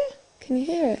 Knocking? Yeah. Can you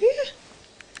hear it? Yeah.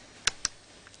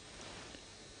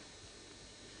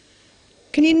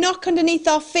 Can you knock underneath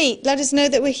our feet? Let us know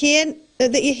that we're here,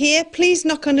 that you're here. Please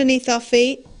knock underneath our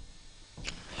feet.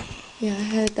 Yeah, I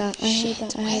heard that.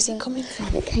 Where's it coming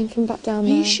from? It came from back down Are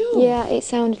there. you sure? Yeah, it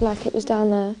sounded like it was down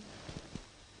there.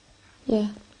 Yeah.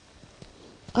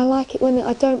 I like it when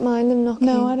I don't mind them knocking.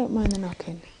 No, I don't mind the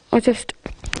knocking. I just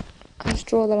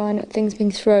draw the line at things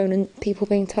being thrown and people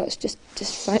being touched just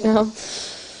right now.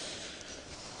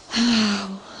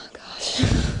 Oh, gosh.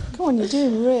 Come on, you're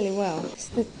doing really well.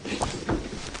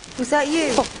 Was that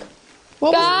you?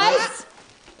 What Guys! was that?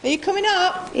 Are you coming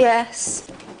up? Yes.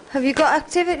 Have you got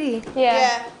activity?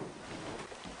 Yeah.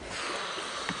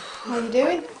 How are you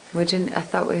doing? We didn't. I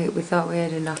thought we thought we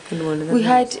had a knock in one of the We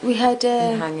had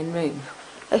in the hanging room.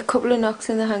 a couple of knocks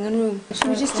in the hanging room. Should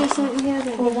we just do something here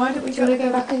then? Well, why don't we Do you want to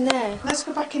go back in there? Let's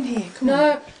go back in here. Come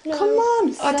on. No. Come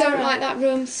on. I don't like that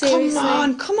room, seriously.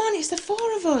 Come on, it's the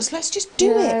four of us. Let's just do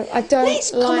No, it. I don't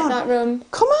Let's, like that room.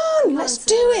 Come on, let's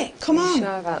do it. Come Are you on.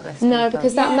 sure about this? No, Nico?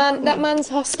 because that man's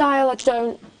hostile.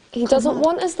 He doesn't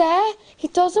want us there. He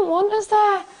doesn't want us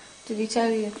there. Did he tell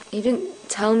you? He didn't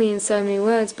tell me in so many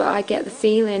words, but I get the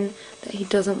feeling that he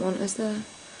doesn't want us there.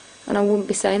 And I wouldn't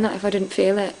be saying that if I didn't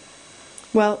feel it.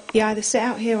 Well, you either sit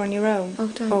out here on your own,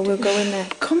 or we'll go in there.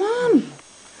 Come on.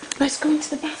 Let's go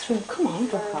into the bathroom. Come on.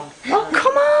 Oh,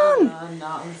 come on. I'm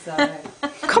not. I'm sorry.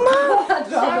 Come on.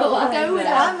 I'll go with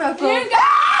I'm not going.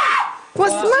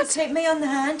 What's the matter? Take me on the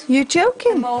hand. You're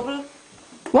joking. Mobile.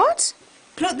 What?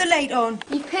 Plug the light on.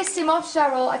 You pissed him off,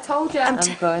 Cheryl. I told you. I'm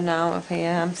going out of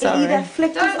here. I'm sorry. Either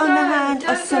flick us on the hand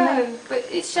or something. But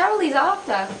it's Cheryl he's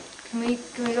after. Can we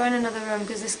go in another room?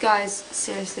 Because this guy's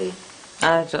seriously...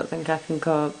 I don't think I can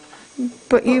cope.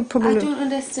 But you probably... I don't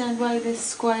understand why this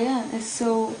squire is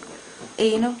so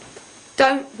anal.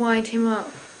 Don't wind him up.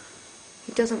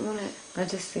 He doesn't want it. I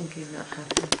just think he's not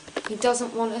happy. He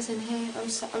doesn't want us in here.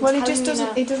 Well, he just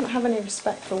doesn't. He doesn't have any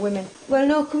respect for women. Well,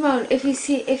 no, come on. If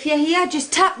you're here,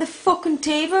 just tap the fucking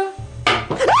table.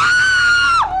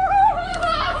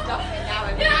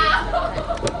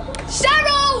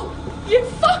 Cheryl! You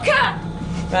fucker!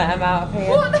 Right, I'm out of here.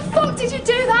 What the fuck did you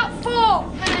do that for?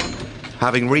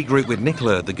 Having regrouped with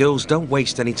Nicola, the girls don't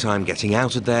waste any time getting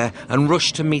out of there and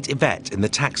rush to meet Yvette in the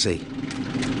taxi.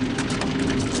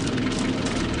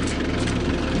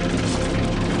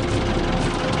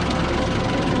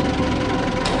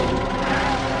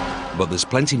 But there's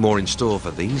plenty more in store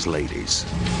for these ladies.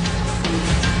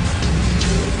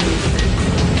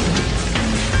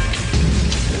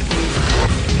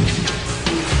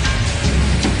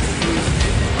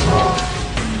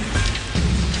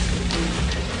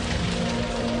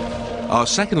 Our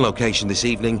second location this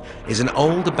evening is an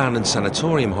old abandoned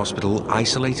sanatorium hospital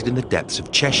isolated in the depths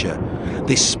of Cheshire.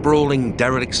 This sprawling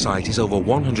derelict site is over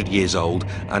 100 years old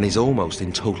and is almost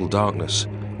in total darkness,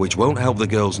 which won't help the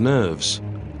girls' nerves.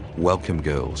 Welcome,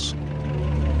 girls.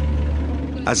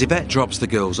 As Yvette drops the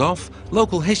girls off,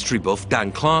 local history buff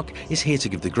Dan Clark is here to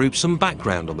give the group some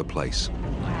background on the place.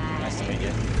 Nice to meet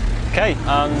you. Okay,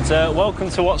 and welcome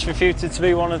to what's reputed to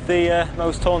be one of the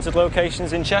most haunted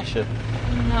locations in Cheshire.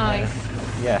 Nice.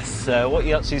 Yes, what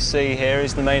you actually see here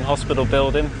is the main hospital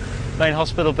building. The main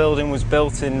hospital building was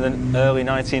built in the early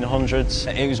 1900s.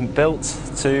 It was built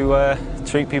to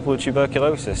treat people with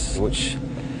tuberculosis, which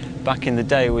back in the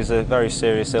day was a very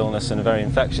serious illness and a very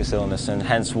infectious illness, and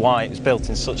hence why it was built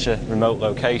in such a remote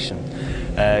location.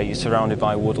 You're surrounded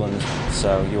by woodland,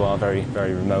 so you are very,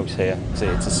 very remote here. It's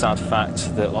a sad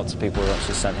fact that lots of people were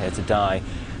actually sent here to die.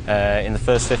 In the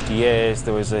first 50 years,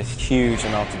 there was a huge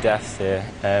amount of deaths here.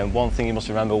 One thing you must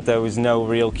remember, there was no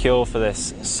real cure for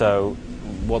this, so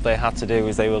what they had to do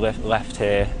is they were left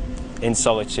here in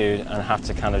solitude and had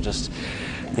to kind of just,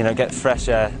 you know, get fresh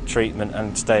air treatment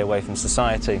and stay away from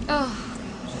society. Oh.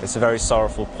 It's a very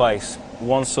sorrowful place.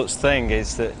 One such thing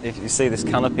is that if you see this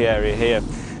canopy area here,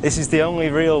 this is the only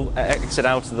real exit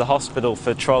out of the hospital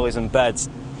for trolleys and beds.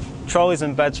 Trolleys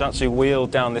and beds are actually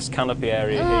wheeled down this canopy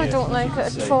area here. I don't like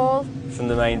it at all. From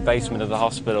the main basement of the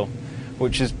hospital,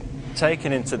 which is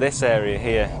taken into this area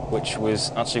here, which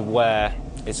was actually where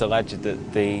It's alleged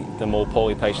that the more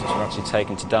poorly patients were actually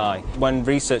taken to die. When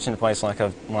researching the place like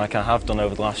I have done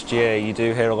over the last year, you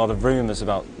do hear a lot of rumours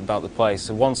about the place.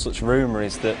 So one such rumour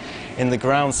is that in the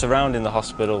grounds surrounding the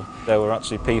hospital there were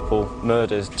actually people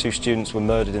murdered. 2 students were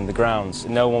murdered in the grounds.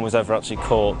 No one was ever actually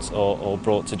caught or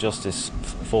brought to justice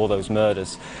for those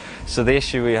murders. So the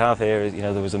issue we have here is,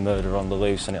 there was a murder on the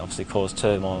loose, and it obviously caused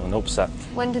turmoil and upset.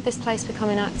 When did this place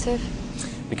become inactive?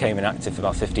 Became inactive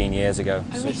about 15 years ago.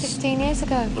 Only 15 years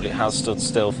ago? But it has stood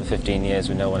still for 15 years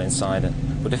with no one inside it.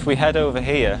 But if we head over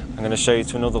here, I'm going to show you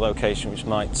to another location which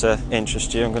might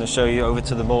interest you. I'm going to show you over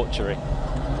to the mortuary.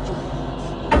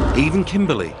 Even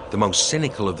Kimberly, the most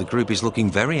cynical of the group, is looking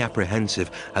very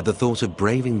apprehensive at the thought of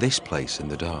braving this place in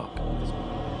the dark.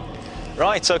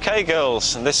 Right, OK,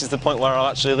 girls, and this is the point where I'll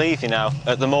actually leave you now,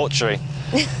 at the mortuary.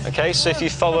 OK, so if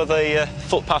you follow the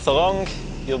footpath along,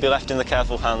 you'll be left in the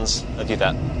careful hands of your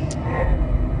vet.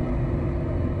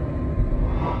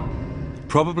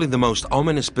 Probably the most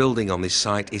ominous building on this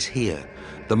site is here,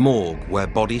 the morgue, where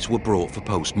bodies were brought for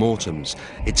post-mortems.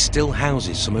 It still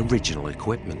houses some original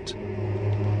equipment.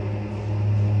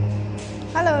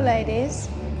 Hello, ladies.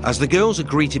 As the girls are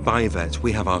greeted by Yvette,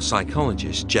 we have our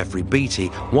psychologist, Jeffrey Beattie,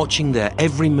 watching their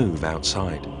every move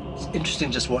outside. It's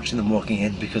interesting just watching them walking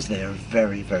in because they are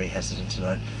very, very hesitant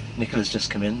tonight. Nicola's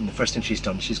just come in, and the first thing she's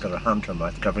done, she's got her hand to her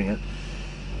mouth, covering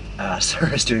it.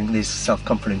 Sarah's doing these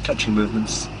self-comforting, touching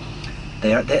movements.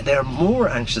 They are more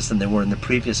anxious than they were in the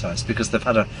previous house because they've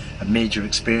had a major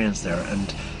experience there,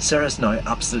 and Sarah's now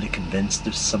absolutely convinced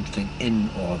there's something in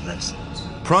all of this.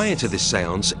 Prior to this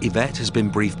séance, Yvette has been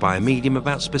briefed by a medium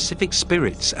about specific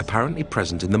spirits apparently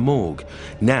present in the morgue.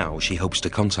 Now she hopes to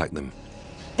contact them.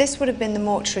 This would have been the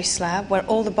mortuary slab where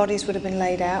all the bodies would have been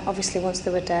laid out, obviously once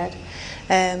they were dead,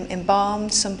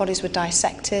 embalmed. Some bodies were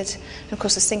dissected, and of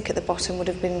course the sink at the bottom would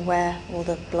have been where all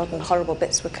the blood and horrible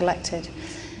bits were collected.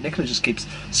 Nicola just keeps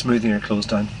smoothing her clothes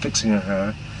down, fixing her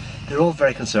hair. They're all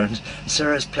very concerned.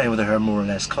 Sarah's playing with her hair more or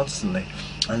less constantly,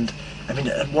 and I mean,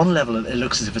 at one level it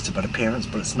looks as if it's about appearance,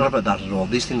 but it's not about that at all.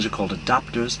 These things are called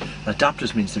adapters.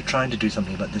 Adapters means they're trying to do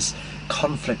something about this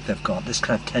conflict they've got, this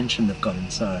kind of tension they've got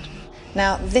inside.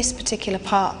 Now, this particular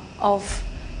part of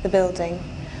the building,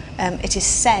 it is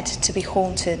said to be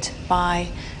haunted by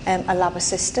a lab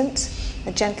assistant.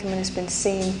 A gentleman has been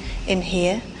seen in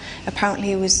here. Apparently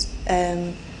he was,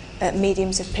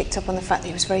 mediums have picked up on the fact that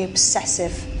he was very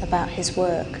obsessive about his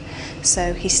work.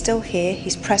 So he's still here,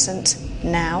 he's present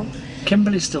now.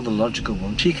 Kimberly's still the logical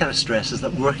one. She kind of stresses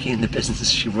that working in the business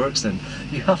she works in,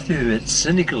 you have to be a bit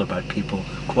cynical about people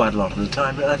quite a lot of the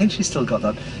time. And I think she's still got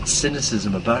that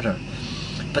cynicism about her.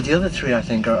 But the other three, I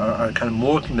think, are kind of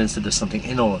more convinced that there's something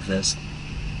in all of this.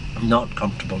 Not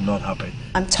comfortable, not happy.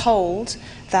 I'm told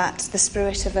that the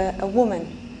spirit of a woman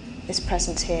is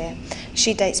present here.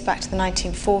 She dates back to the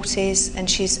 1940s, and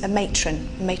she's a matron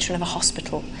of a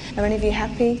hospital. Are any of you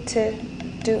happy to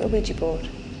do a Ouija board?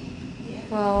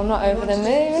 Well, I'm not over the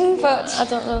moon, but I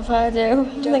don't know if I do.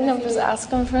 I think I'm just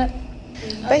asking for it.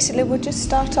 Basically, we'll just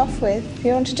start off with, if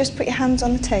you want to just put your hands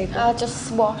on the table. I'll just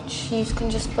watch. You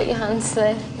can just put your hands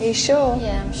there. Are you sure?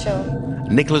 Yeah, I'm sure.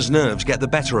 Nicola's nerves get the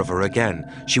better of her again.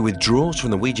 She withdraws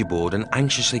from the Ouija board and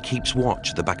anxiously keeps watch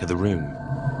at the back of the room.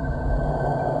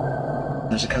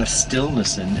 There's a kind of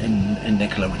stillness in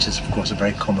Nicola, which is, of course, a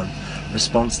very common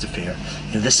response to fear.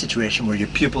 You know, this situation where your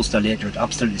pupils dilate, you're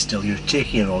absolutely still, you're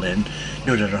taking it all in, you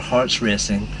know that her heart's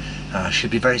racing, she'll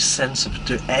be very sensitive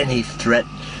to any threat,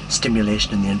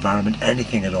 stimulation in the environment,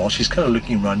 anything at all. She's kind of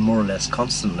looking around more or less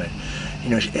constantly. You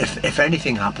know, if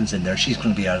anything happens in there, she's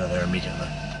going to be out of there immediately.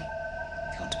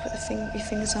 You want to put your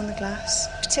fingers on the glass.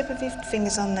 The tip of your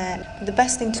fingers on there. The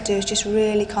best thing to do is just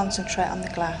really concentrate on the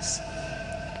glass.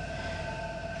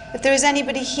 If there is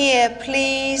anybody here,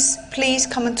 please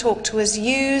come and talk to us.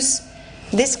 Use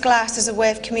this glass as a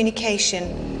way of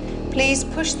communication. Please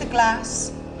push the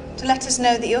glass to let us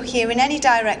know that you're here in any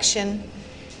direction.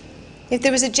 If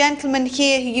there is a gentleman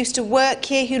here who used to work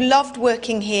here, who loved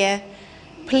working here,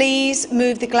 please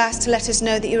move the glass to let us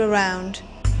know that you're around.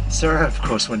 Sarah, of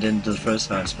course, went into the first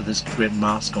house with this great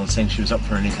mask on, saying she was up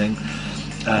for anything.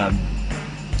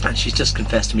 And she's just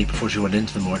confessed to me before she went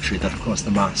into the mortuary that, of course,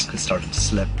 the mask has started to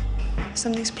slip.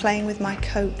 Something's playing with my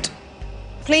coat.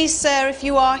 Please, sir, if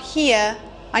you are here,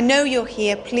 I know you're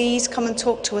here, please come and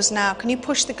talk to us now. Can you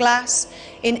push the glass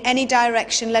in any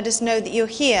direction, let us know that you're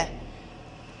here?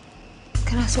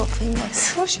 Can I swap fingers?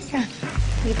 Of course you can.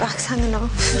 Your back's hanging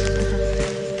off.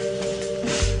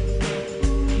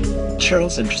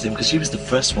 Cheryl's interesting because she was the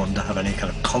first one to have any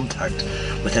kind of contact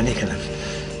with any kind of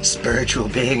spiritual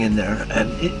being in there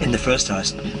in the first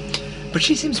house. But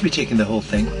she seems to be taking the whole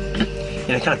thing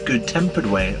in a kind of good-tempered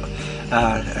way,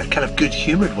 a kind of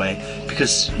good-humoured way,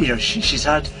 because, you know, she's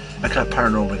had a kind of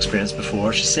paranormal experience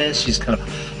before. She says she's kind of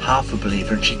half a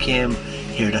believer, and she came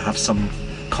here to have some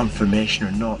confirmation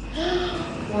or not.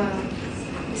 Wow,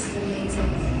 this is amazing.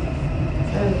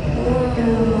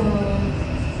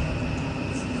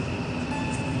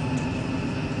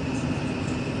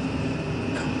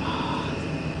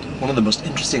 One of the most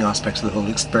interesting aspects of the whole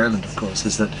experiment, of course,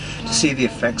 is that to see the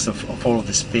effects of all of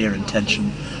this fear and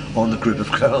tension on the group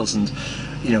of girls. And,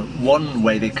 you know, one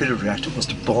way they could have reacted was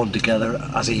to bond together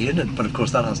as a unit, but of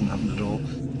course that hasn't happened at all.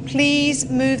 Please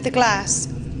move the glass.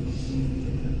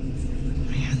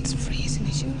 My hand's freezing,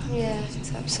 is your hand? Yeah,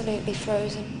 it's absolutely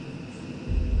frozen.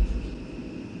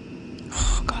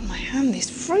 Oh God, my hand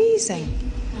is freezing.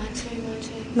 Mine too.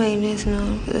 Mine is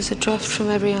now, but there's a draft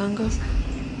from every angle.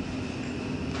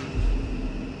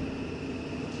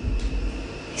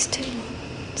 It's doing it.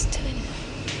 It's doing it.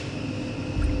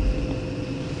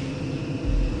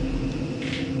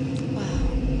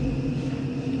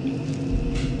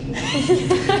 I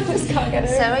just can't get it.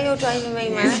 Sarah, you're driving me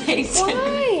mad.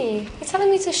 Why? You're telling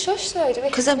me to shush though.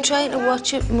 Because I'm trying to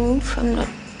watch it move. I'm not.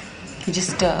 You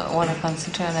just don't want to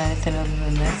concentrate on anything other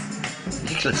than this.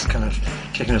 Nicola's kind of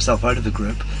kicking herself out of the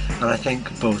group, and I think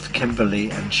both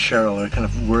Kimberly and Cheryl are kind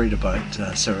of worried about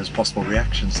Sarah's possible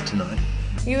reactions tonight.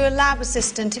 You're a lab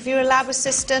assistant. If you're a lab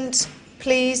assistant,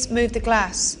 please move the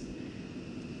glass.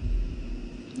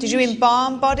 Did you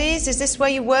embalm bodies? Is this where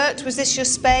you worked? Was this your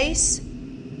space?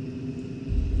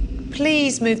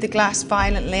 Please move the glass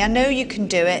violently. I know you can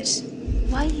do it.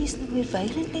 Why are you using the word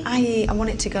violently? I want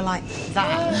it to go like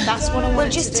that. That's what I want Well,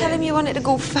 it just to tell do. him you want it to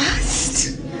go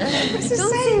fast. What's it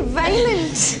Don't say? say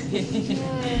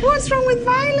violent. What's wrong with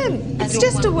violent? It's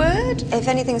just a word. If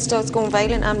anything starts going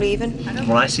violent, I'm leaving.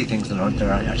 When I see things that aren't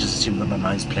there, I just assume that my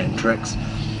mind's playing tricks.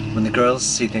 When the girls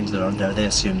see things that aren't there, they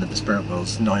assume that the spirit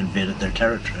world's now invaded their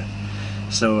territory.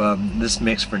 So this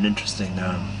makes for an interesting,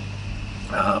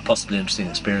 possibly interesting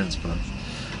experience for them.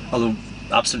 Although,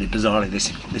 absolutely bizarrely,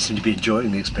 they seem to be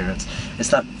enjoying the experience. It's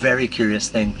that very curious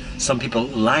thing. Some people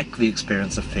like the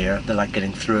experience of fear, they like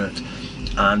getting through it,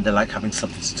 and they like having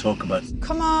something to talk about.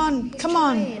 Come on, come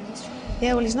on.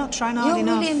 Yeah, well, he's not trying hard You're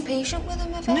enough. really impatient with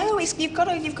him, Yvette. No, you've got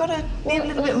to be a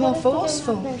little bit more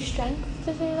forceful. No strength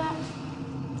to do that.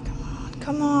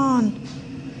 Come on.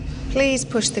 Please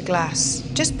push the glass.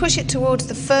 Just push it towards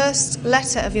the first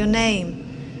letter of your name.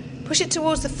 Push it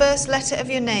towards the first letter of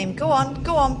your name. Go on.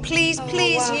 Please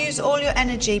use all your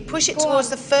energy. Push it towards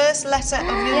the first letter of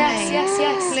your name.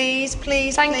 Yes.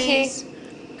 Please. Thank please. you.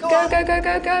 Go. Go.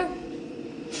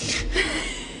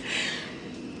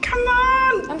 Come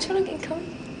on. I'm trying to get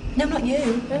coming. No, not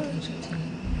you.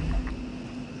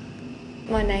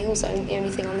 My nails are the only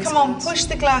thing on this Come on, glass. push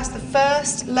the glass. The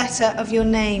first letter of your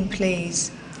name,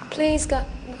 please. Please, go.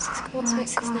 What's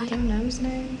his I name? don't know his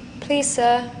name. Please,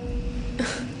 sir.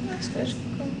 That's good.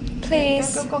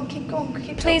 Please. Go on, keep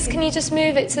going. Please, can you just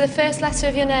move it to the first letter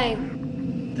of your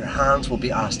name? Their hands will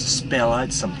be asked to spell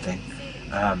out something,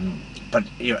 but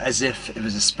you know, as if it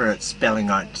was a spirit spelling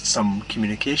out some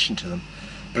communication to them.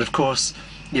 But of course,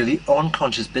 you know, the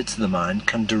unconscious bits of the mind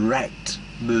can direct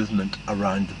movement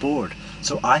around the board.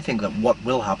 So I think that what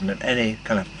will happen if any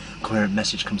kind of coherent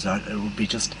message comes out, it will be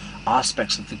just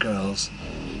aspects of the girl's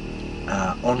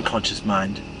unconscious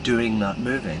mind doing that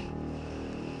moving.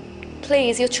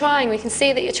 Please, you're trying. We can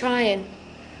see that you're trying.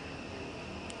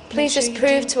 Please just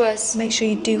prove to us. Make sure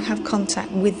you do have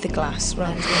contact with the glass,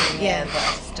 right? Yeah, but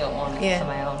I still want it for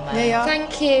my own mind. There you are.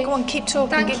 Thank you. Go on, keep talking.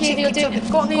 Thank you. You're doing.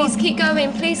 Go on. Please keep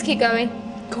going. Please keep going.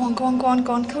 Go on. Come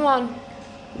on.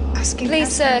 Ask him.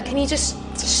 Please, sir, can you just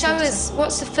show us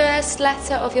what's the first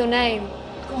letter of your name?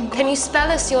 Can you spell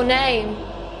us your name?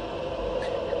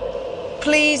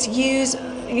 Please use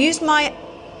my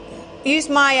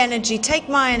energy. Take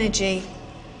my energy.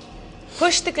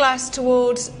 Push the glass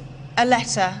towards a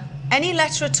letter. Any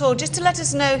letter at all, just to let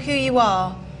us know who you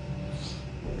are.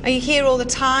 Are you here all the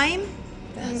time?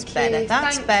 That's better.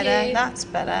 That's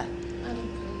better.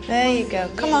 There you go.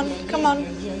 Come on.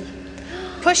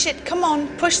 Push it. Come on.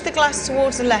 Push the glass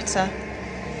towards the letter.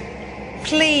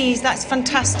 Please, that's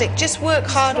fantastic. Just work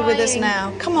harder with us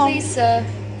now. Come on. Please, sir.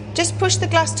 Just push the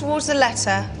glass towards the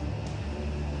letter.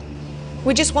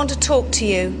 We just want to talk to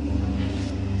you.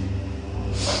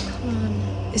 Come on.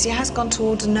 As it has gone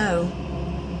towards no.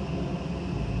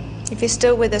 If you're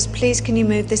still with us, please can you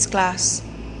move this glass?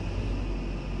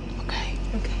 Okay.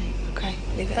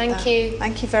 Leave it at that. Thank you.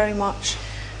 Thank you very much.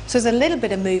 So there's a little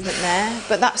bit of movement there,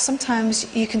 but that sometimes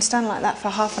you can stand like that for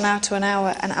half an hour to an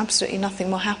hour and absolutely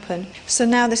nothing will happen. So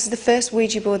now this is the first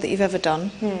Ouija board that you've ever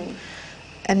done.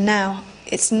 And now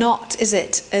it's not, is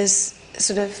it, as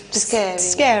sort of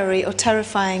scary or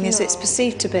terrifying as it's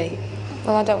perceived to be.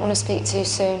 Well, I don't want to speak too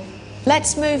soon.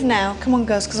 Let's move now. Come on,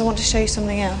 girls, because I want to show you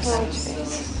something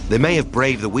else. They may have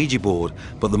braved the Ouija board,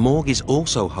 but the morgue is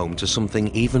also home to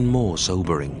something even more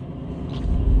sobering.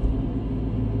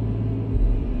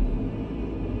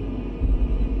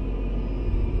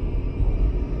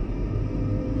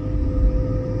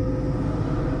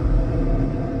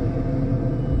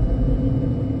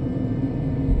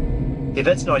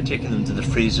 Yvette's now taking them to the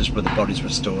freezers where the bodies were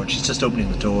stored. She's just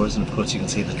opening the doors, and of course you can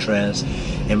see the trays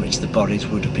in which the bodies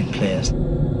would have been placed.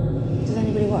 Does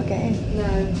anybody want to get in?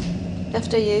 No.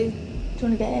 After you. Do you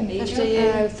want to get in? After you.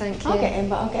 No, thank you. I'll get in,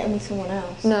 but I'll get in with someone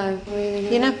else. No,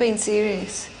 really. You're not being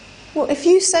serious. Well, if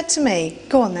you said to me,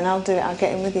 go on then, I'll do it, I'll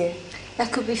get in with you.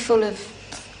 That could be full of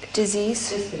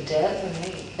disease. It's just the dirt for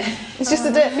me. It's just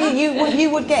the dirt for you. You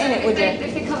would get in it, would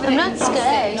you? I'm not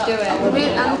scared. Do it. I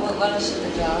won't want to shut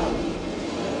the door.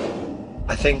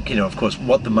 I think, you know, of course,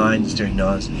 what the mind's doing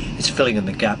now is it's filling in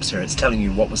the gaps here. It's telling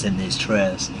you what was in these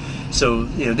trays. So,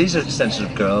 you know, these are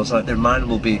sensitive girls. Like, their mind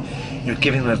will be, you know,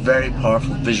 giving them a very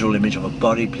powerful visual image of a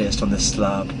body placed on this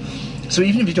slab. So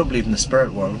even if you don't believe in the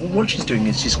spirit world, what she's doing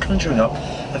is she's conjuring up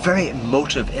a very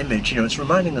emotive image. You know, it's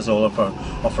reminding us all of our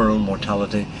own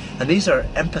mortality. And these are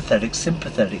empathetic,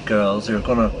 sympathetic girls who are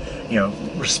going to, you know,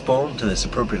 respond to this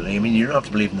appropriately. I mean, you don't have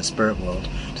to believe in the spirit world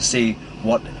to see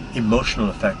what emotional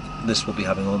effect this will be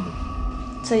having on them.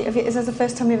 So is that the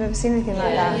first time you've ever seen anything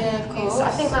like that? Yeah, of course. I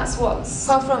think that's what's...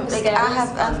 Apart from, like, I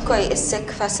have quite a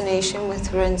sick fascination with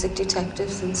forensic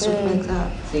detectives and stuff like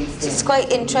that. So it's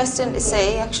quite interesting to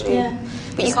see, actually. Yeah.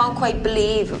 But you can't quite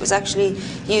believe it was actually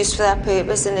used for that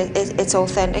purpose, and it's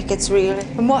authentic, it's real.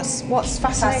 And what's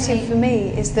fascinating for me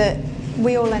is that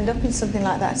we all end up in something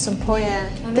like that at some point. Yeah.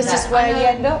 This is where you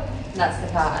end up. That's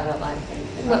the part I don't like.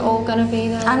 We're all going to be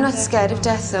there. I'm not scared of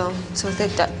death, though, so I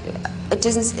think that it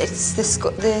doesn't. It's the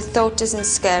thought doesn't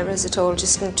scare us at all.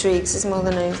 Just intrigues us more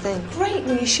than anything. Great.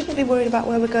 Well, you shouldn't be worried about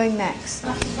where we're going next.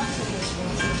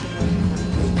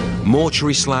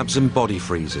 Mortuary slabs and body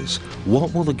freezers.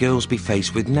 What will the girls be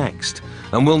faced with next?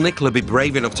 And will Nicola be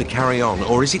brave enough to carry on,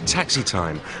 or is it taxi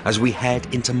time as we head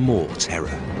into more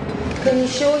terror? Can you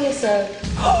show yourself?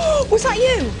 Was that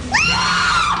you?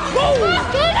 Oh my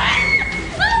God!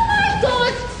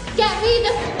 Get me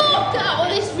the fuck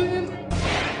out of this room!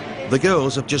 The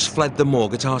girls have just fled the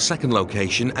morgue at our second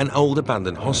location, an old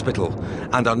abandoned hospital,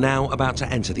 and are now about to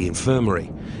enter the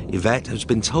infirmary. Yvette has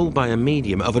been told by a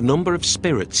medium of a number of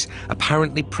spirits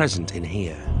apparently present in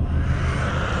here.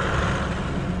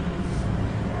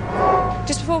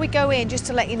 Just before we go in, just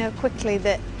to let you know quickly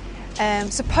that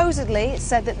supposedly it's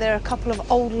said that there are a couple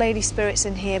of old lady spirits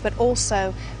in here, but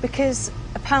also because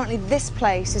apparently this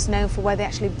place is known for where they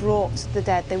actually brought the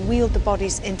dead. They wheeled the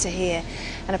bodies into here,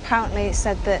 and apparently it's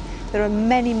said that there are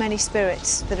many, many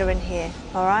spirits that are in here.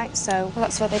 All right, so Well,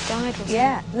 that's where they died, wasn't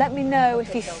yeah. Let me know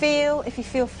if you feel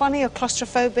funny or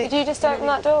claustrophobic. Did you just open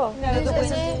that door? No, the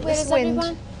wind. Where is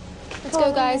everyone? Let's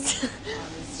go, guys.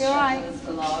 You all right?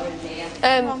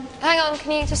 Hang on,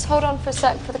 can you just hold on for a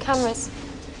sec for the cameras?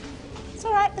 It's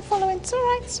all right. They're following. It's all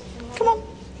right. Come on.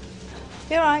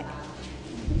 You all right?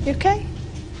 You okay?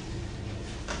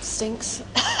 Stinks.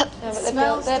 Yeah, but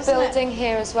Smells, they're doesn't it? building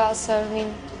here as well, so I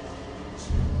mean...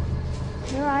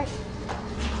 You all right?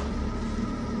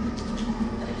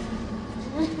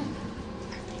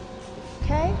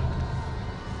 Okay.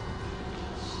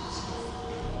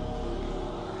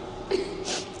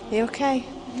 You okay?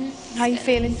 How you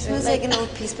feeling? Smells like an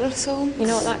old people's home. You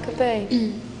know what that could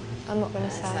be? I'm not going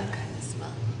to say.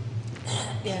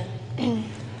 Yeah.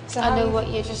 So I know what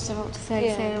you're just about to say.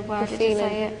 Yeah, Say a word. you're Did you feeling.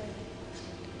 say it?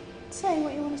 Say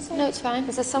what you want to say. No, it's fine.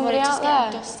 Is there somebody Well, it out just get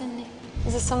there? dust in it.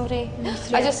 Is there somebody?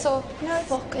 I just saw... No, it's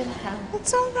Fucking hell.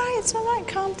 It's all right. It's all right.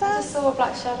 Calm I down. just saw a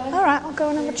black shadow. All right. I'll go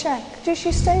and have a check. Just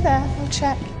you stay there. I'll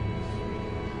check.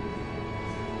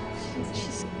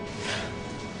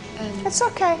 It's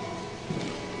okay.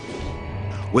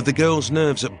 With the girls'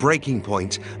 nerves at breaking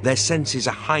point, their senses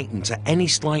are heightened to any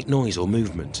slight noise or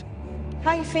movement.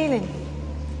 How you feeling?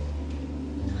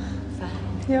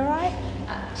 You all right?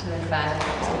 Actually, fine.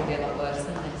 It's going to be a lot worse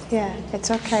than this. Yeah.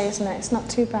 It's okay, isn't it? It's not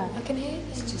too bad. I can hear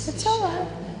this. It's all right.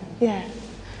 Yeah.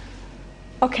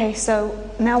 Okay, so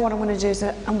now what I'm going to do is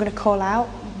I'm going to call out,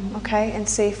 okay, and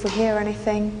see if we hear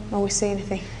anything or we see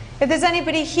anything. If there's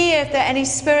anybody here, if there are any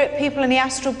spirit people, any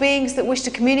astral beings that wish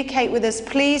to communicate with us,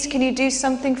 please can you do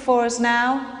something for us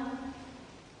now?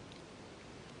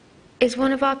 Is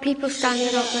one of our people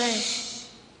standing up there?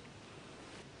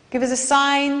 Give us a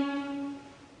sign.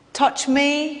 Touch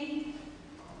me.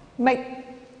 Make...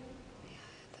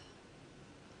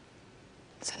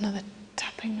 It's another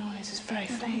tapping noise. It's very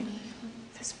faint.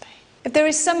 It's faint. If there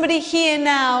is somebody here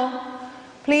now,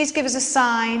 please give us a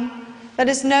sign. Let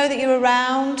us know that you're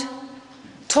around.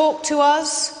 Talk to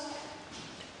us.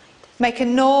 Make a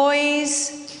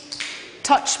noise.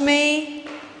 Touch me.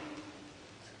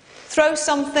 Throw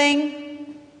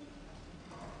something.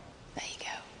 There you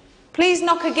go. Please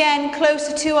knock again,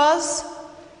 closer to us.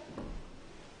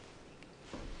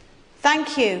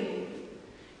 Thank you.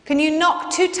 Can you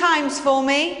knock 2 times for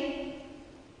me?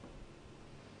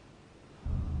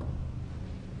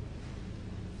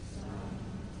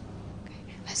 Okay,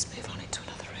 let's move on into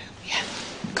another room. Yeah,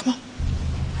 come on.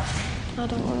 I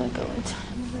don't want to go into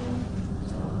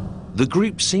The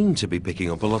group seem to be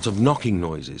picking up a lot of knocking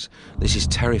noises. This is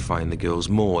terrifying the girls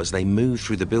more as they move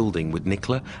through the building with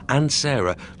Nicola and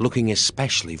Sarah looking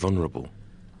especially vulnerable.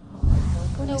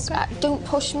 No, don't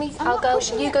push me. I'll go.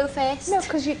 You go first. No,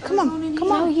 because you... Come on.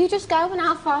 No, you just go and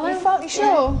I'll follow. You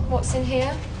sure? What's in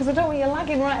here? Because I don't want you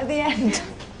lagging right at the end.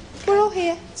 We're all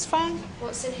here. It's fine.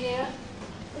 What's in here?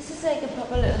 This is like a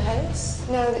proper little house.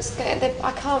 No,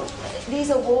 I can't.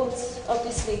 These are wards,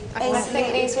 obviously. I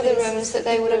think these were the rooms that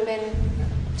they would have been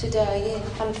to die in.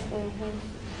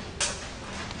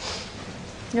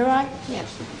 You all right? Yeah.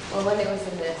 Well, when it was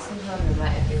in there, somehow it might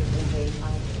have been really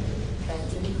fine.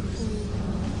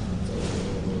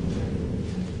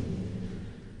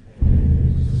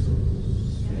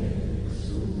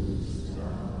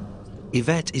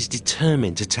 Yvette is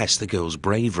determined to test the girls'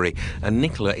 bravery, and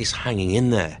Nicola is hanging in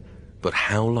there. But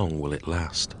how long will it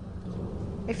last?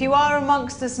 If you are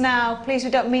amongst us now, please, we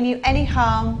don't mean you any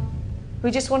harm.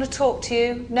 We just want to talk to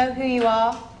you, know who you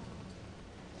are.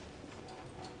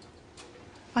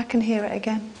 I can hear it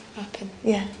again. Happen.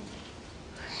 Yeah.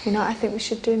 You know what I think we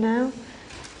should do now?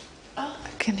 I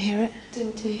can hear it.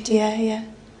 Didn't you? Yeah, yeah.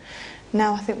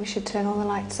 Now I think we should turn all the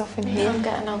lights off in here. I'm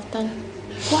getting out then.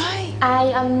 Why? I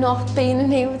am not being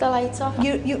in here with the lights off.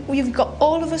 You've got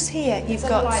all of us here. You've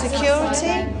got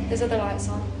security. There's other lights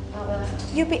on out there.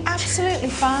 You'll be absolutely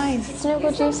fine. It's no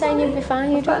good you saying you'll be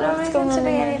fine. You don't know what's going on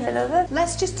in here.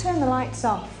 Let's just turn the lights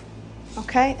off,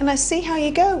 okay? And let's see how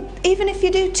you go. Even if you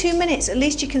do 2 minutes, at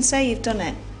least you can say you've done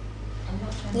it.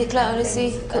 Nicola,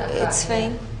 honestly, it's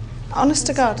fine. Honest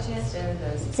to God.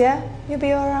 Yeah? You'll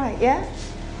be all right, yeah?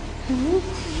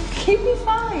 Keep me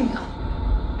fine.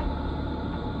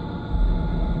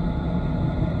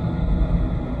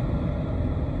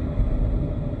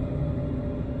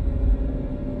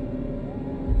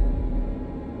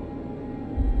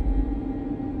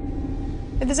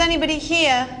 If there's anybody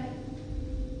here,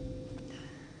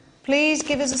 please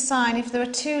give us a sign. If there are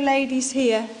 2 ladies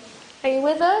here. Are you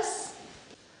with us?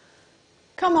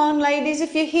 Come on, ladies,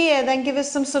 if you're here, then give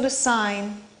us some sort of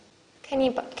sign. Can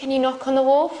you knock on the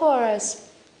wall for us?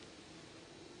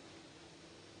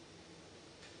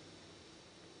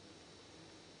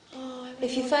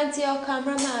 If you fancy our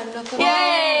cameraman, knock on the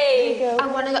Yay! I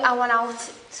want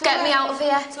out. Get me out of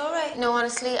here. It's all right. No,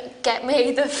 honestly, get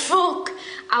me the fuck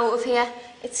out of here.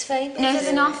 It's fine. No, it's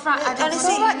enough. It's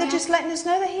all right, they're just letting us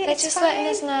know they're here. They're just letting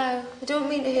us know. I don't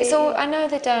mean to hurt It's all. I know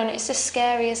they don't. It's just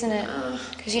scary, isn't it? Ah.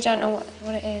 Because you don't know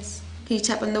what it is. Can you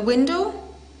tap on the window?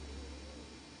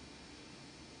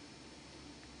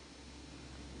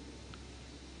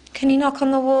 Can you knock on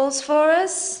the walls for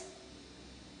us?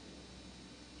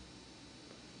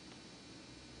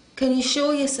 Can you show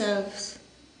yourselves?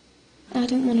 I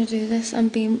don't want to do this. I'm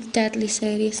being deadly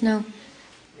serious now.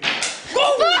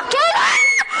 Oh my God!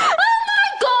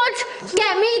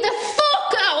 Get me the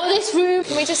fuck out of this room!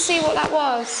 Can we just see what that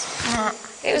was?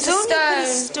 It was It's a only a bit of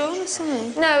stone. stone or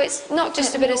something. No, it's not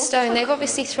just a bit of stone. They've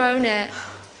obviously thrown it.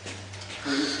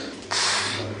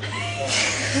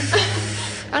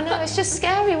 I know, it's just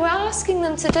scary. We're asking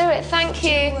them to do it. Thank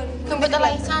you. Can we put the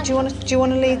lights on? Do you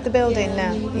want to leave the building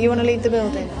now? You want to leave the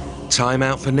building? Time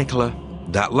out for Nicola.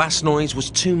 That last noise was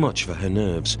too much for her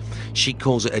nerves. She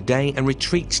calls it a day and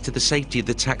retreats to the safety of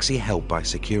the taxi held by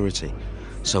security.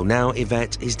 So now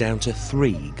Yvette is down to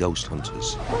 3 ghost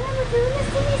hunters.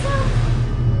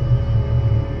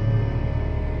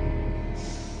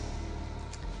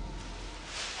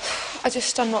 I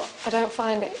don't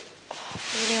find it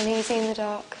really uneasy in the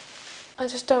dark. I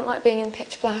just don't like being in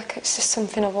pitch black. It's just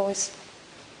something I've always...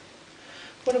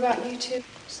 What about you two?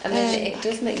 I mean, it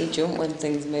does make you jump when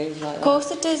things move like that. Of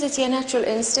course it does. It's your natural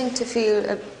instinct to feel,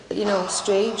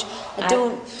 strange. I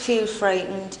don't feel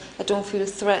frightened. I don't feel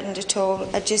threatened at all.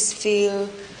 I just feel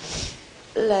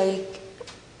like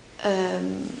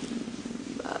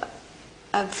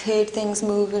I've heard things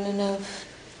moving and I've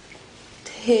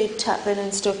heard tapping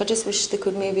and stuff. I just wish they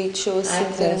could maybe show us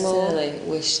something more. I personally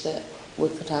wish that we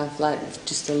could have like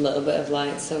just a little bit of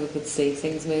light so we could see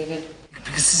things moving.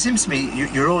 Because it seems to me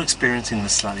you're all experiencing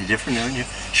this slightly differently, aren't you?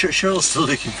 Cheryl's still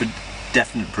looking for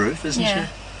definite proof, isn't she?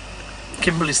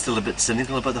 Kimberly's still a bit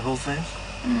cynical about the whole thing.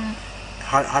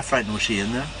 How frightened was she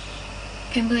in there?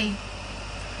 Kimberly.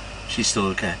 She's still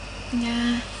okay?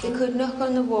 Yeah. They could knock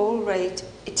on the wall, right,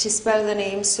 to spell the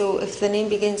name, so if the name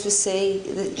begins with C,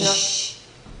 the knock... Shh.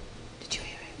 Did you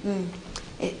hear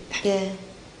it? Yeah.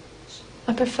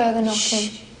 I prefer the knocking.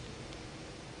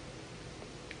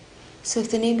 So if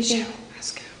the name begins...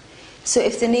 Let's go. So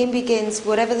if the name begins,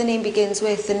 whatever the name begins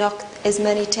with, the knock as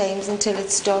many times until it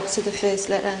stops at the first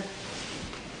letter.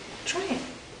 Try it.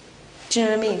 Do you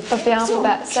know what I mean? Of the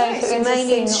alphabet. So if it So begins my with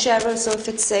name's C, Cheryl, so if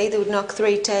it's C, they would knock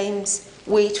 3 times,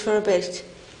 wait for a bit,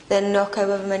 then knock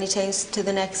however many times to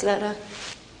the next letter.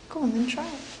 Go on then, try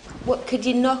it. What, could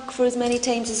you knock for as many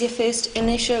times as your first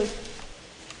initial?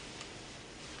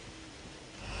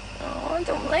 Oh, I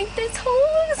don't like this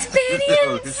whole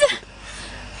experience.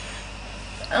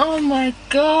 Oh my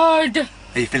god.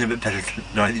 Are you feeling a bit better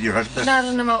now that you're out of there? I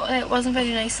don't know, it wasn't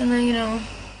very nice in there, you know.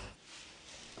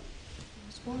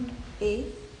 There's one. E.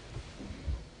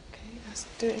 Okay, let's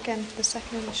do it again for the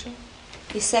second initial.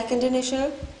 Your second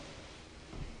initial?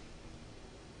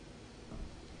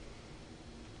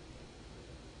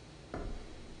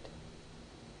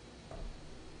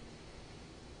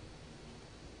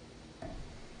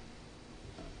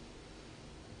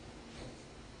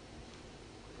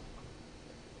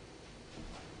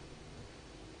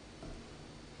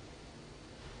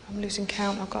 I'm losing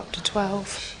count, I've got up to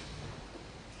 12.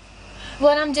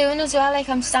 What I'm doing as well, like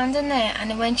I'm standing there and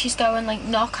then when she's going like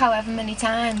knock however many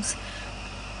times,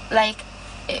 like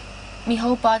my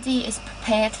whole body is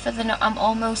prepared for the knock. I'm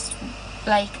almost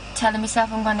like telling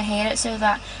myself I'm going to hear it so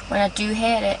that when I do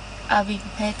hear it, I'll be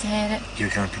prepared to hear it. You're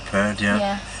kind of prepared, yeah.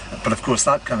 Yeah. But of course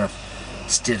that kind of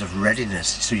state of readiness,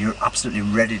 so you're absolutely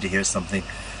ready to hear something.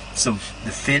 So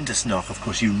the faintest knock, of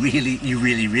course, you really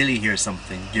hear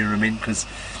something. Do you know what I mean?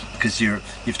 Because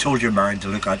you've told your mind to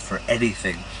look out for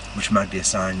anything which might be a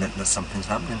sign that something's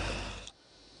happening.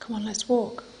 Come on, let's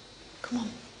walk. Come on.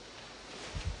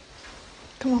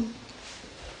 Come on.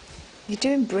 You're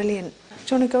doing brilliant.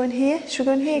 Do you want to go in here? Should we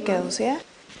go in here, girls, yeah?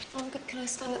 Oh, can I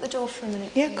stand at the door for a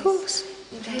minute? Yeah, of course.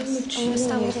 I'm going to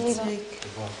stand with Eva.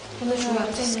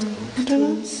 I don't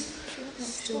know.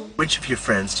 Which of your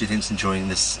friends do you think's enjoying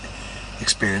this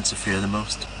experience of fear the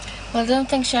most? Well, I don't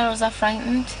think Cheryl's that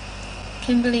frightened.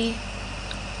 Kimberly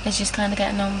is just kind of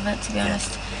getting on with it, to be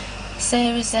honest.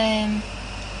 Sarah's,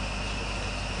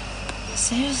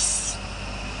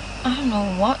 I don't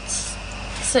know what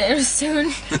Sarah's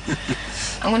doing.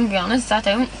 I'm going to be honest, I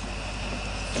don't.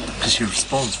 Because she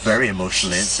responds very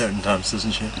emotionally at certain times,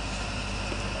 doesn't she?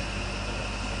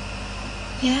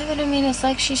 Yeah, but I mean, it's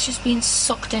like she's just being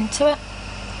sucked into it.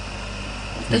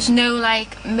 There's no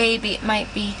like, maybe it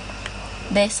might be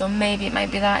this or maybe it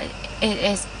might be that.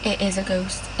 It is a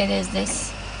ghost. It is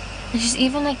this. And she's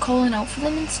even like calling out for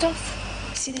them and stuff.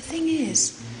 See, the thing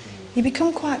is, you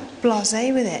become quite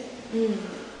blasé with it.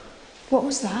 What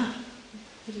was that?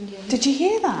 Did you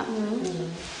hear that? No.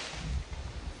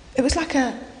 It was like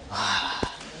a...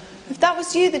 If that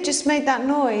was you that just made that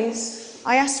noise,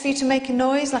 I asked for you to make a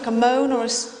noise, like a moan or a...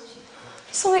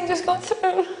 Something just got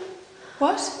through.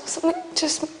 What? Something...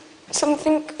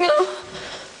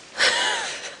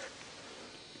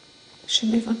 Should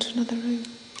we move on to another room?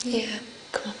 Yeah.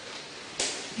 Come on.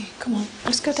 Yeah, come on.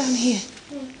 Let's go down here.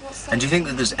 And do you think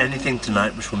that there's anything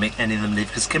tonight which will make any of them leave?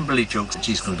 Because Kimberly jokes that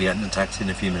she's going to be out in a taxi in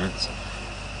a few minutes.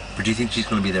 But do you think she's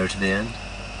going to be there to the end?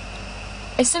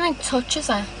 If something touches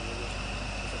her,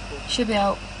 she'll be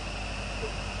out.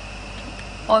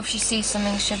 Or if she sees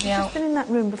something, she'll be out. You've been in that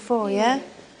room before, yeah?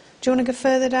 Do you want to go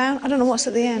further down? I don't know what's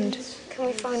at the end. Can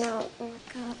we find out? Oh my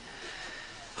God.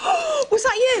 Was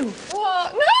that you?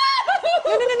 What?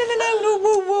 No,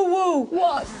 whoa, whoa, whoa.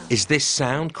 What? Is this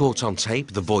sound caught on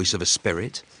tape the voice of a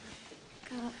spirit?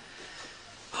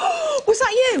 Was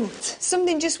that you?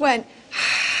 Something just went...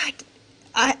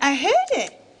 I heard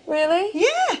it. Really?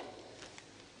 Yeah.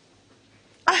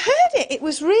 I heard it. It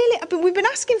was really... We've been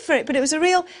asking for it, but it was a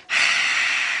real...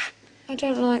 I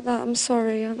don't like that, I'm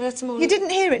sorry. That's more You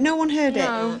didn't hear it? No one heard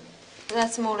No. it?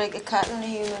 That's more like a cat than a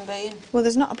human being. Well,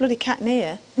 there's not a bloody cat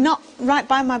near. Not right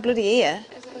by my bloody ear.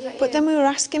 But then we were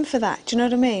asking for that, do you know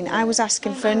what I mean? I was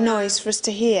asking for a noise for us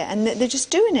to hear, and they're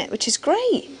just doing it, which is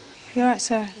great. You all right,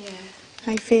 Sarah? Yeah.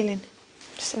 How you feeling?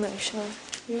 Just emotional.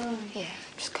 You all right? Yeah,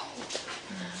 just cold.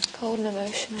 Cold and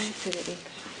emotional.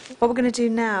 What we're going to do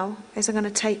now is I'm going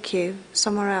to take you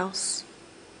somewhere else.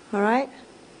 All right?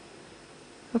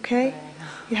 Okay?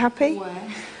 You happy?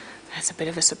 Where? That's a bit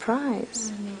of a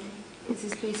surprise. Is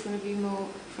this place going to be more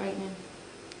frightening?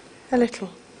 A little.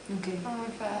 Okay. Oh, I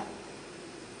bet.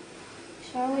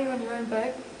 Shall we run your own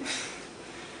boat?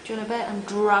 Do you want to bet I'm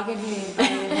dragging you by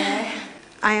the hair?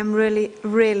 I am really,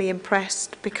 really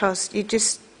impressed because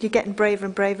you're getting braver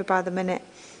and braver by the minute.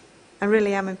 I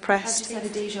really am I impressed. just had a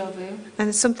deja vu.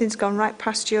 And something's gone right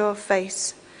past your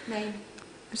face. Name.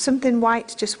 Something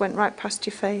white just went right past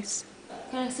your face.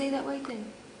 Can I say that white thing?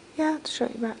 Yeah, I'll show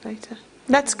you back later.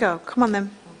 Let's go. Come on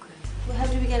then. Okay. Well, how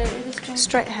do we get out of this joint?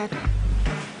 Straight ahead.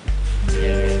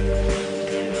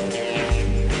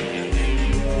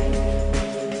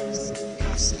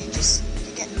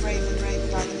 You're getting braver and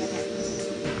braver by the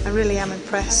minute. I really am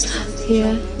impressed.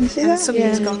 Yeah. You see that?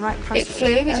 Something's gone right past It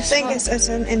flew. I think it's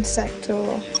an insect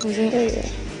or... Was it?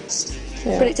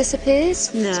 Yeah. But it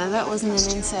disappears? No, that wasn't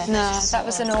an insect. No, that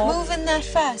was an orb. Moving that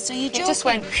fast, are you It joking? just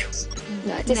went.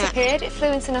 No, it disappeared. It flew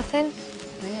into nothing.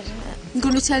 Weird, isn't it? I'm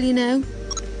going to tell you now,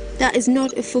 that is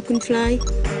not a fucking fly.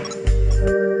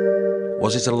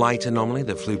 Was it a light anomaly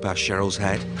that flew past Cheryl's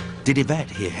head? Did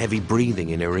Yvette hear heavy breathing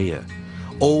in her ear?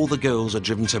 All the girls are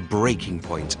driven to breaking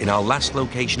point in our last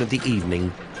location of the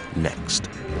evening, next.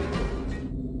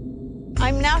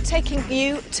 I'm now taking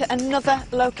you to another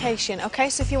location, okay?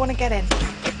 So if you want to get in.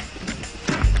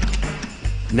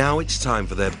 Now it's time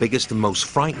for their biggest and most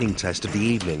frightening test of the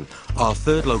evening. Our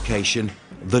third location,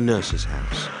 the nurse's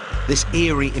house. This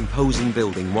eerie, imposing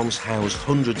building once housed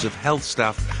hundreds of health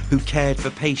staff who cared for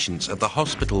patients at the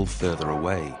hospital further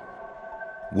away.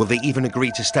 Will they even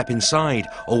agree to step inside,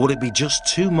 or will it be just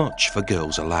too much for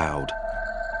Girls Aloud?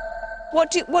 What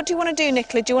do you want to do,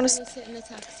 Nicola? Do you want to... Sit in the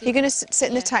taxi. You're going to sit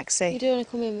in the taxi? You don't want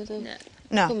to come in with them?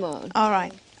 No. Come on. All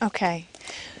right. Okay.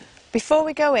 Before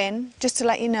we go in, just to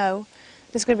let you know,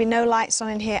 there's going to be no lights on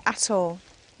in here at all.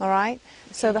 All right?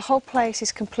 Okay. So the whole place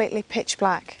is completely pitch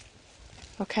black.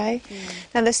 Okay?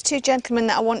 Now, there's two gentlemen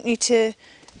that I want you to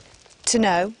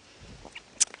know.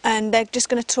 And they're just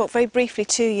going to talk very briefly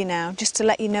to you now, just to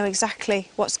let you know exactly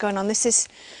what's going on. This is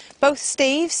both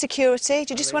Steve, security.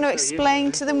 Do you just want to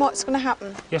explain to them what's going to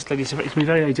happen? Yes, ladies, it's been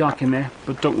very, very dark in there,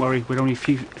 but don't worry, we're only a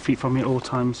few feet from you at all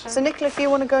times. So, Nicola, if you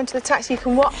want to go into the taxi, you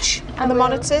can watch on the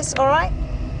monitors, all right?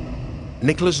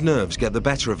 Nicola's nerves get the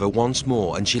better of her once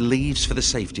more, and she leaves for the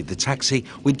safety of the taxi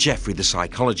with Jeffrey the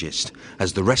psychologist,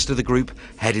 as the rest of the group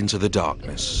head into the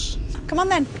darkness. Come on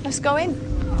then, let's go in.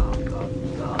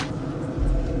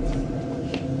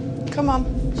 Come on.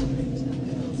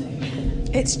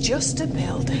 It's just a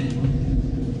building.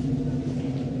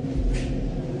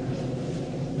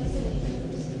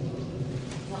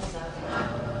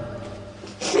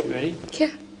 You ready?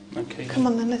 Yeah. Okay. Come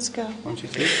on then, let's go. 1, 2,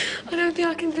 3. I don't think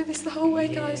I can do this the whole way,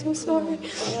 guys. I'm sorry.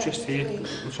 Just here.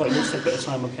 We'll try one step at a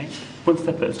time, okay? One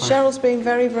step at a time. Cheryl's being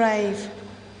very brave.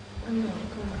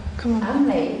 Come on.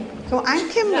 Emily. Come on,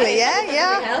 and Kimberly,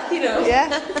 yeah. Help, you know. Yeah.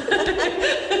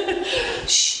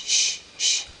 Shh, shh,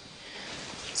 shh.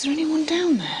 Is there anyone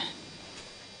down there?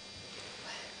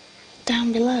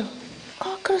 Down below?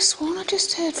 Oh, I could have sworn I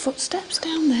just heard footsteps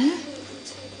down there.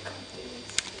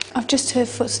 I've just heard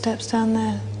footsteps down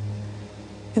there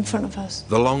in front of us.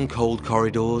 The long, cold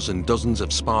corridors and dozens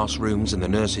of sparse rooms in the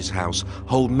nurse's house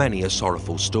hold many a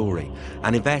sorrowful story,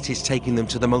 and Yvette is taking them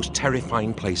to the most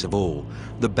terrifying place of all,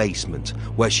 the basement,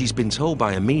 where she's been told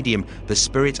by a medium the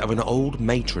spirit of an old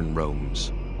matron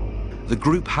roams. The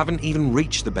group haven't even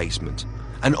reached the basement,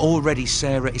 and already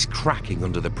Sarah is cracking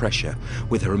under the pressure.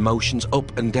 With her emotions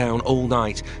up and down all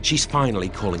night, she's finally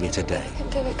calling it a day. I can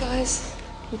do it, guys.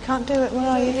 You can't do it, where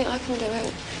are I you? think I can do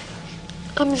it.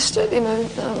 I'm just at the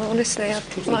moment, honestly, I'm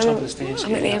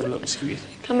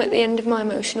at the end of my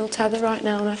emotional tether right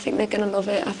now, and I think they're going to love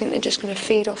it. I think they're just going to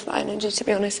feed off that energy, to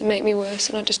be honest, and make me worse,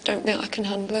 and I just don't think I can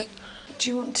handle it. Do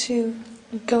you want to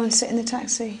go and sit in the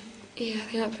taxi? Yeah, I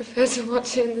think I prefer to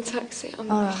watch it in the taxi. All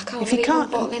right. I can't If you believe can't-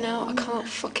 I'm bottling out. I can't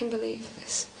fucking believe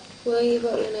this. Why are you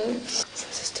bottling out? I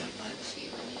just don't like the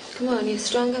feeling. Come on, you're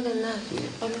stronger than that.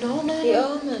 I'm not, man. You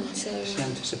are, man, Sarah. It's the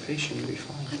anticipation, you'll be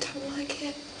fine. I don't like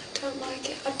it. I don't like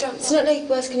it. I don't It's like not like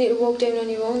we're asking you to walk down on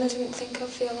your own. I didn't think I'd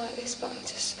feel like this, but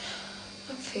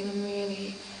I'm feeling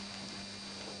really,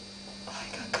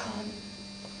 like I can't.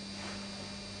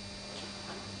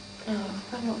 No,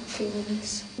 I'm not feeling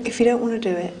this. If you don't want to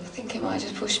do it. I think it might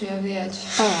just push me over the edge.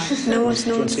 All right. No one's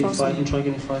Do you want to take 5 forcing. and try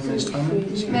again in 5 minutes' time?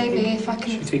 Then? Maybe if I can.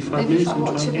 Should we take 5 maybe minutes if I and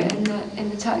watch try a bit again? in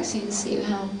the taxi and see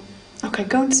how. Okay,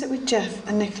 go and sit with Jeff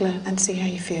and Nicola and see how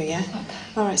you feel, yeah? Okay.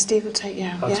 All right, Steve will take you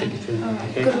out, I'll yeah? take you through. All right.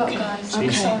 Okay? Good luck, guys. See you,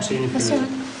 Okay. see you in a That's few all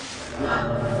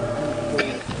minutes.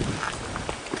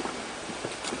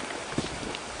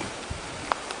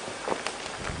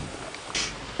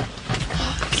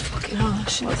 Fucking harsh.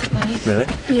 gosh. What's it like? Really?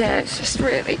 Yeah, it's just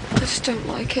really, I just don't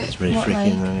like it. It's really What, freaky,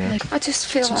 like- though, yeah. like- I just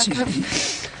feel like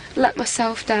I've let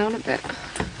myself down a bit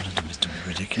It's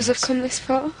ridiculous. because I've come this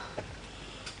far.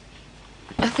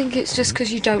 I think it's just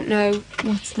because you don't know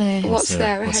What's there? what's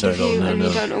there What's ahead of there, you, no, and no.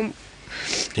 you don't know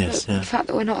Yes, the yeah. fact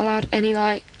that we're not allowed any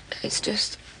light. It's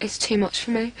just, it's too much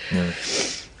for me. No.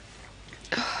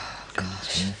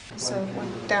 Gosh. So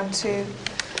we're down to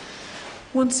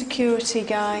one security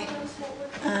guy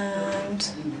and...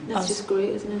 That's just great,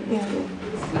 isn't it?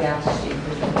 Yeah.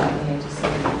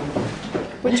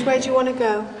 Which way do you want to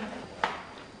go?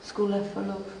 School left for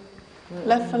love.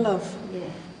 Left for love?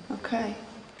 Yeah. Okay.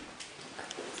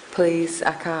 Please,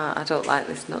 I can't. I don't like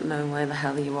this not knowing where the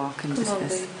hell you're walking. Come on,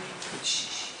 this. babe.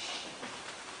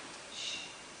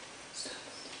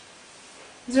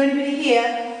 Is there anybody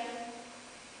here?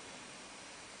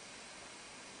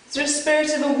 Is there a spirit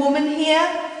of a woman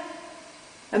here?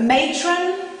 A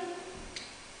matron?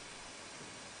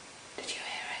 Did you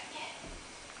hear it? Yeah.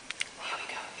 Here we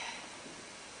go again.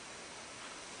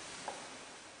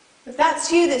 If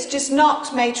that's you that's just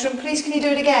knocked, matron, please can you do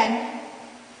it again?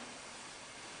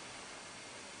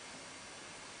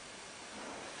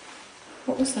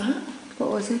 What was that?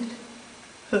 What was it?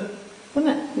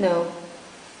 Wasn't it? No.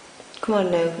 Come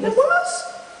on now. It was.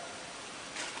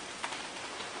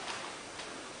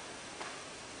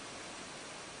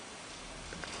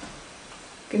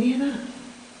 Can you hear that?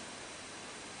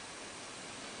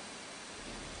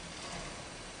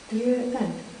 Did you hear it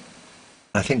then?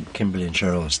 I think Kimberly and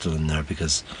Cheryl are still in there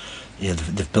because, yeah,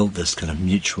 they've built this kind of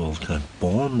mutual kind of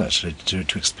bond actually to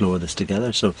explore this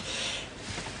together. So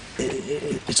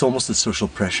it's almost the social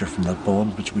pressure from that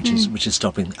bond which is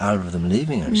stopping either of them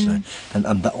leaving actually, and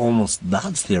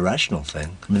that's the irrational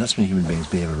thing. I mean, that's when human beings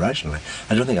behave irrationally.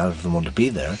 I don't think either of them want to be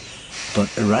there,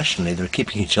 but irrationally they're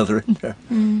keeping each other in there.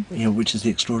 You know, which is the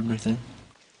extraordinary thing.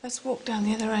 Let's walk down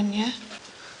the other end, yeah?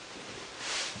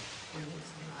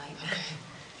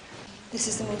 This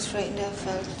is the most frightened I've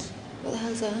felt. What the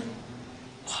hell's that?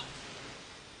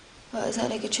 What, is that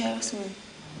like a chair or something?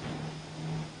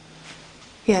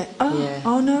 Yeah. Oh, Yeah.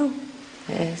 Oh no.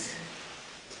 It is.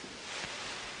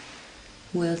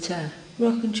 Wheelchair.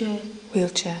 Rocking chair.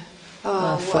 Wheelchair.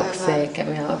 Oh, fuck's whatever. sake, get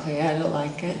me out of here. I don't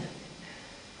like it.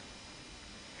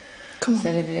 Come Does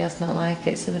on. anybody else not like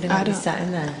it? Somebody I might be don't. sat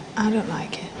in there. I don't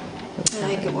like it. I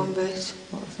like it one bit.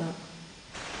 What's that?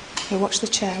 Here, watch the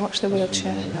chair, watch the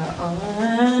wheelchair.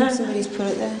 Somebody's put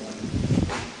it there.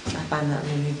 I find that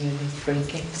really, really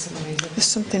freaky for some reason. There's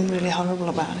something really horrible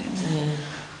about it. Yeah.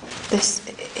 This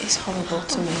is horrible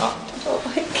to me. I don't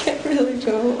like it, really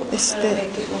don't. This I don't bit.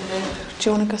 like it one bit. Do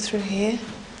you want to go through here?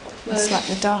 It's Where? like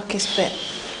the darkest bit.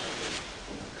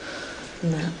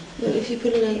 No. But if you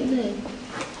put a light in there.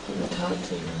 I'm not hard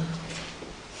to know.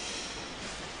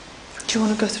 Do you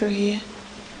want to go through here?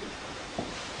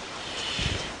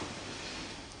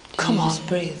 Come you on. Just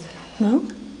breathe. No?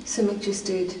 Something just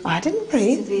did. I didn't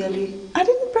breathe. Severely. I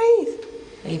didn't breathe.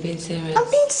 Are you being serious? I'm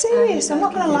being serious. I'm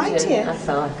not going to lie to I you.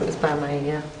 felt like it was by my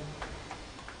ear.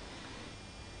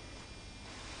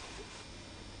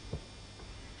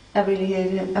 I really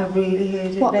heard it. I really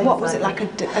heard it. What was it, like a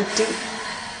deep...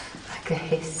 Like a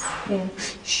hiss. Yeah.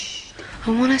 I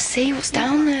want to see what's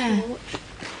down there.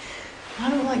 I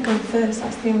don't like going first,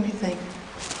 that's the only thing.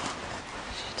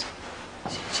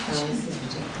 Oh, this is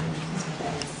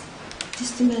ridiculous.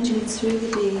 Just imagine it's through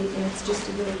the day and it's just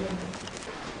a building.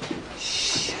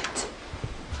 Shit.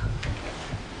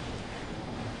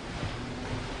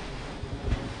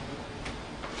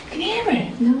 You can hear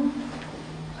it? No.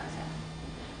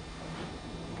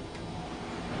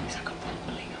 It's like a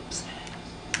bubbling upstairs.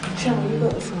 Cheryl, you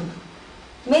got the front.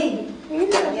 Me?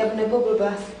 You having a bubble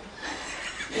bath.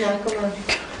 No, come on.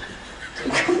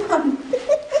 Come on.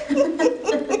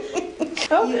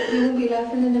 You won't be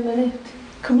laughing in a minute.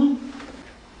 Come on.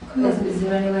 Is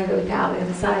there any way that we get out the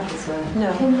other side this way?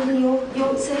 No. Kimberly,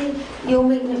 you're saying you're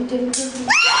making it difficult.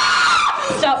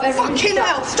 Stop, everybody. Fucking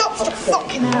hell! Stop!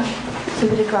 Fucking hell!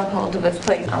 Somebody grab hold of us,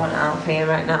 please. I want out of here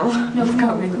right now. No,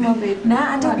 come on, babe.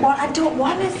 Nah, I don't want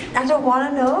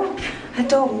to know. I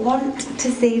don't want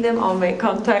to see them or make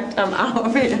contact. I'm out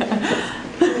of here.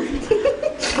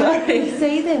 Sorry.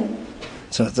 See them.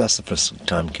 So that's the first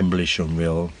time Kimberly's shown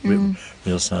real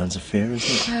signs of fear,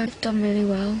 isn't it? I've done really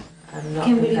well. I'm not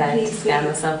Kimberly, prepared to please, scare babe.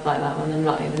 myself like that when I'm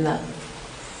not even that.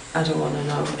 I don't want to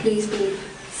know. Please, babe.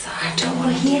 So I don't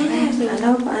want to do it. I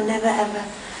know, but I never ever.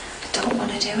 I don't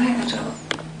want to do it. I don't.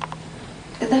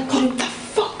 That What the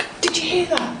fuck? Did you hear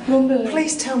that? rumbling.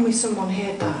 Please tell me someone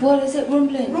heard that. What is it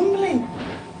rumbling? Rumbling.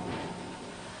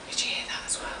 Did you hear that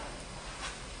as well?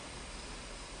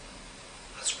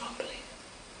 That's rumbling.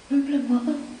 Rumbling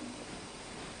What?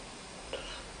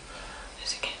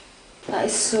 That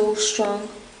is so strong.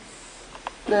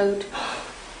 Loud.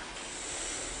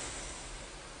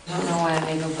 I don't know why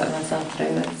I'm even putting myself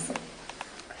through this.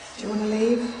 Do you want to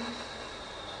leave?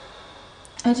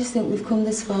 I just think we've come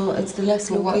this far. It's the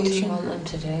less Well, location. what do you want them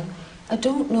to do? I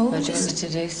don't know. What do you want them to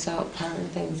do? Start planning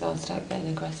things or start getting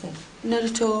aggressive? Not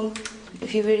at all.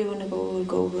 If you really want to go, we'll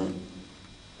go then.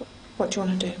 What do you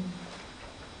want to do?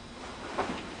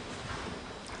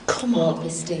 Come Walk on.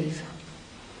 with Steve.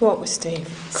 What with Steve?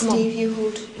 Come Steve, you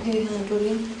hold her hand, will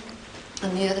you?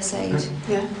 On the other side.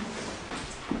 Yeah.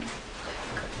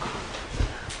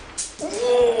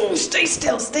 Stay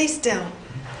still, stay still.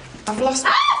 I've lost.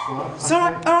 It's all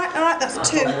right, all right, all right. That's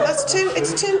two. That's two.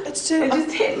 It's two. It's two. It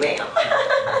just hit me.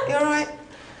 You're all right.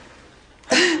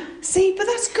 See, but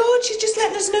that's good. She's just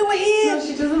letting us know we're here. No,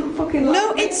 she doesn't fucking like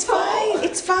No, me it's at all. fine.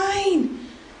 It's fine.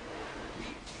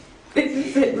 It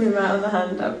just hit me right on the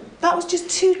hand up. That was just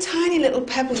two tiny little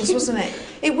pebbles, wasn't it?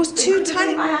 It was two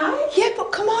tiny. My eye? Yeah,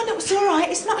 but come on. It was all right.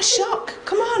 It's not a shock.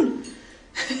 Come on.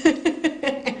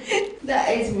 That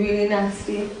is really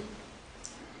nasty.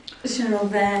 Cheryl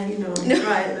there, you know,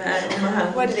 right there on my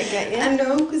hand. Where did it get you? I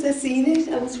know, because I seen it.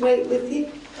 I was right with you.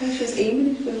 And she was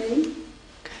aiming it for me.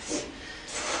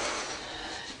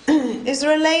 Is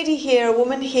there a lady here, a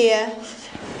woman here,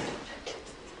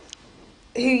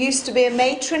 who used to be a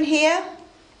matron here?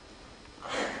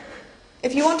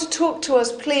 If you want to talk to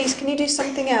us, please, can you do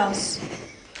something else?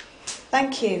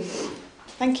 Thank you.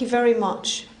 Thank you very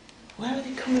much. Where are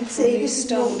they coming from, See, these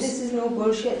stones? this is no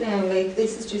bullshit now, like,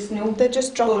 this is just no... They're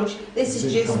just dropping. bullshit. This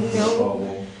is just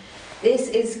no... This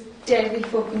is deadly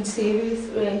fucking serious,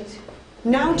 right?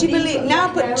 Now do you believe...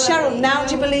 Now, but Cheryl, now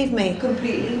do you believe me?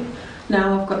 Completely.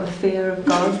 Now I've got the fear of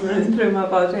God running through my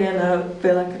body and I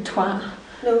feel like a twat.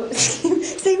 No,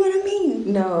 see what I mean?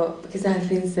 No, because I've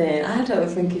been saying, I don't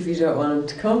think if you don't want them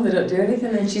to come, they don't do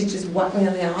anything, and she's just whacked me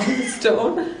on the arm with a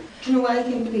stone. Do you know why I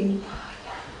can believe?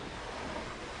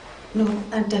 No,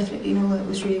 I definitely know it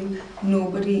was real.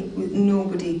 Nobody could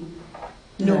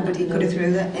have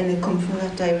threw that, and it come from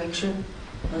that direction.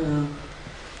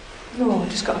 No, I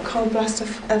just got a cold blast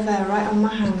of air right on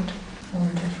my hand. I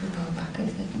wonder if we go back and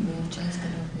think the wheelchair's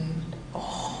going to have moved.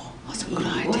 Oh, that's a good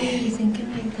Why are idea. you thinking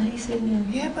like that? You said no.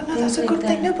 Yeah, but no, that's a good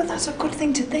thing. No, but that's a good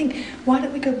thing to think. Why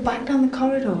don't we go back down the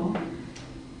corridor?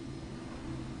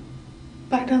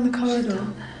 Back down the corridor.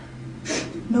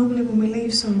 Normally when we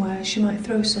leave somewhere, she might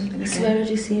throw something I again. swear I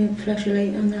just seen a flash of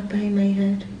light on that behind my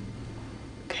head.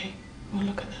 Okay, well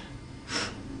look at that.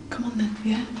 Come on then,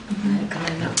 yeah? Come on,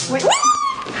 now. Wait.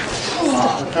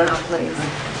 Stop it now, please.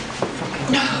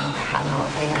 Fucking hell out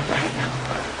of here right now.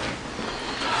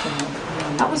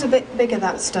 That was a bit bigger,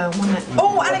 that stone, wasn't it?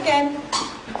 Oh, and again.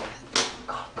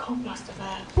 God, cold blast of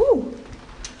air. Ooh.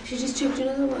 She just chucked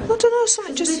another one. I don't know,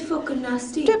 something It's a just... bit fucking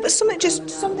nasty. Yeah, but something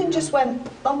just went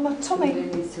on my tummy. Somebody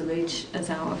needs to reach us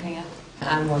out of here.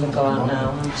 I want to go out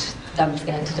now. I'm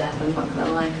scared to death, I'm not going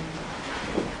to lie.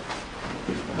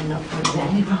 I'm not putting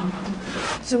any wrong.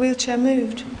 Has the wheelchair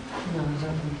moved? No, I don't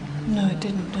think I have. No, it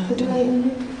didn't. No, it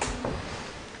didn't.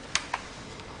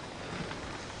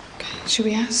 Okay, should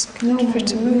we ask for it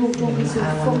to move? Don't be so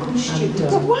fucking stupid.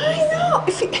 But why not?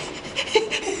 If it...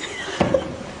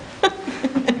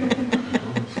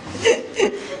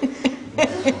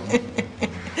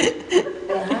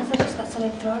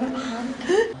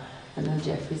 I know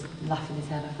Jeffrey's laughing his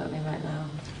head off at me right now.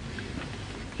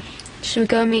 Should we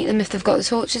go and meet them if they've got the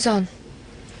torches on?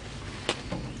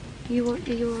 Are you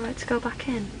alright to go back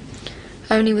in?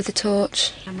 Only with the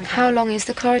torch. How long is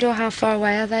the corridor? How far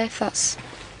away are they, if that's...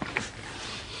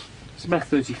 It's about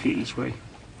 30 feet each way.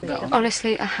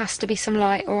 Honestly, there has to be some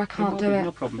light or I can't do it.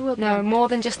 No problem. No, more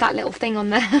than just that little thing on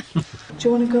there. Do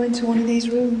you want to go into one of these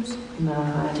rooms? No,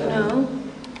 I don't No.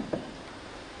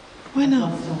 Why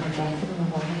not?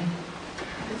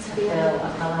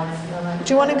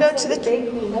 Do you want to go to the...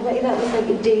 Big room. I bet you that was like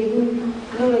a day room.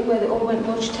 You know, like where they all went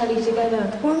to watch telly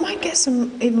together. Well, we might get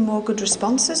some even more good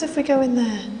responses if we go in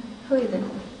there. How are you then?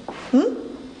 Hmm?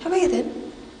 How are you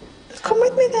then? Come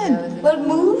with me then. Well,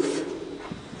 move.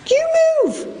 You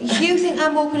move! You think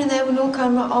I'm walking in there with no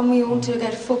camera on my own to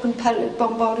get fucking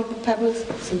bombarded with pebbles?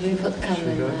 So you put the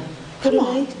camera in there. Put a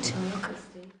light.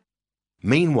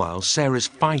 Meanwhile, Sarah's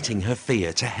fighting her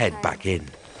fear to head back in.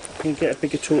 Can you get a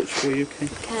bigger torch for you, okay?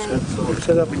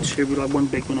 So that'll be two, we'll have one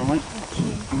big one, alright?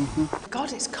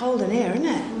 God, it's cold in here, isn't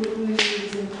it?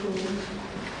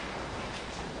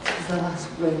 It's the last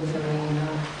room for me, you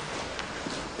know.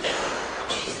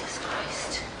 Jesus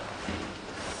Christ.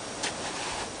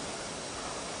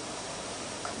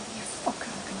 Come on, you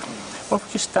fucker, I can do this. What if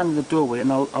we just stand in the doorway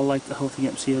and I'll light the whole thing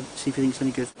up, see if you think it's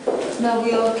any good? No,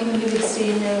 we all can do it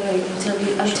staying there, like,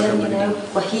 I'm telling you now,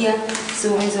 we're here,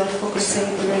 so as our fucking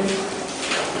save the ring.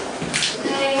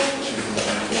 Hey.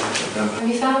 Have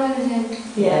you found anything?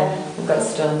 Yeah, we've got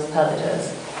stones,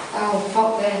 pelleters. Oh,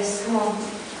 fuck this. Come on.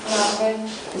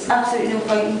 There's absolutely no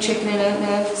point in chickening out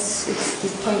now.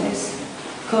 It's pointless.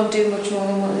 Can't do much more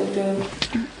than what they're doing.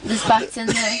 There's bats in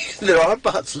there. There are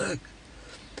bats, look.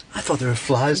 I thought there were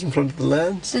flies in front of the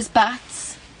lens. There's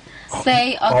bats.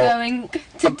 They are going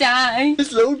to die.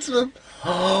 There's loads of them.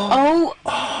 Oh.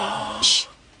 Shh.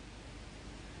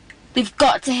 They've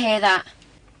got to hear that.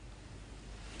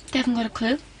 They haven't got a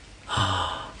clue.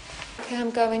 Okay,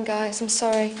 I'm going, guys. I'm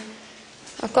sorry.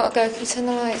 I've got to go. Can you turn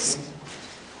the lights?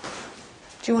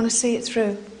 Do you want to see it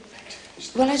through?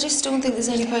 Well, I just don't think there's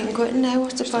any point in quitting now.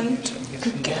 What's the point?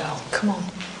 Good girl. Come on.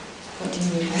 What do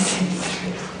you mean?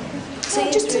 So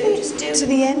just to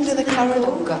the end of the corridor.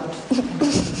 Oh, God.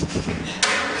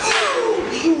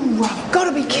 You have got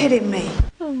to be kidding me.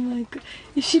 Oh my God.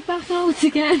 Is she back out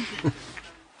again? Can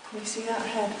you see that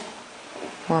head?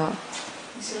 What?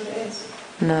 You see what it is?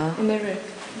 No. A mirror.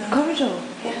 No. Corridor?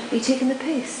 Yeah. Are you taking the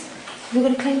piss? We're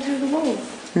going to climb through the wall?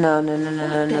 No.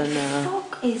 What the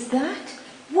fuck is that?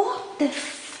 What the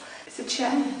f... It's a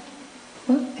chair.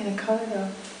 What? In a corridor.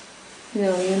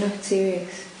 No, you're not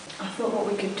serious. I thought what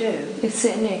we could do... You're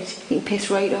sitting in it. You can piss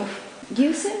right off.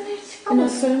 You sitting in it? And I'll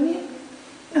film you?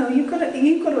 No, you've got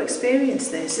to experience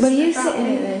this. But you sitting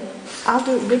in it then? I'll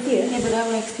do it with you. Yeah, but I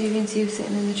want to experience you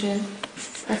sitting in the chair.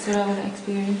 That's what I want to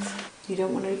experience. You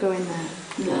don't want to go in there?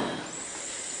 No.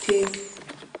 Do you?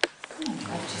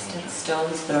 I've just had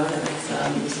stones thrown at me, so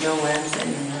there's no way I'm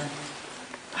sitting in there.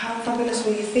 How fabulous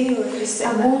will you feel if you sit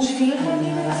I in there? won't feel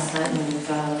fabulous. Last night when we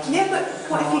fell. Yeah, but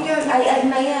what if you go... I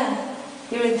admire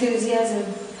your enthusiasm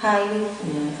highly.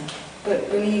 Yeah. But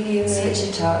believe you me, Switch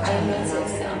your torch I'm on not and I'll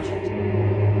sitting sit on there.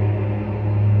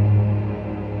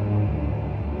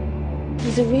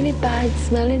 There's a really bad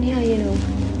smell in here, you know.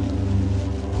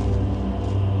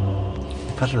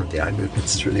 The pattern of the eye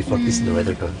movements is really funny, isn't the way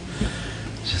they're going.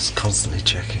 Just constantly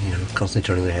checking, constantly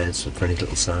turning their heads for any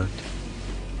little sound.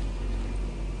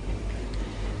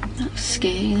 That's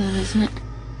scary, though, isn't it?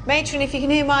 Matron, if you can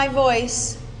hear my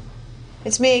voice,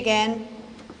 it's me again.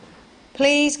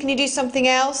 Please, can you do something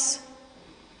else?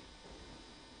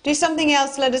 Do something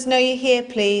else to let us know you're here,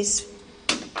 please.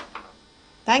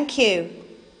 Thank you.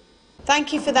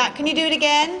 Thank you for that. Can you do it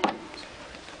again?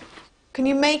 Can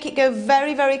you make it go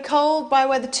very, very cold by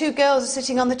where the two girls are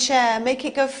sitting on the chair? Make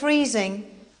it go freezing.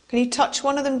 Can you touch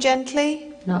one of them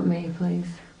gently? Not me, please.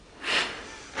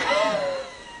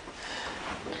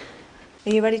 Are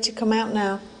you ready to come out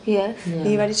now? Yes. Are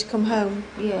you ready to come home?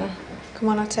 Yeah. Come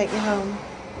on, I'll take you home.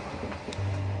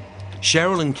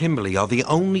 Cheryl and Kimberly are the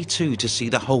only two to see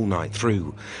the whole night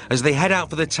through. As they head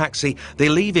out for the taxi, they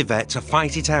leave Yvette to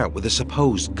fight it out with a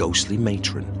supposed ghostly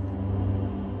matron.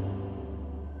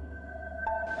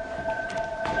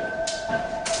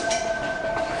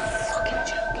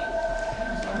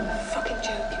 Fucking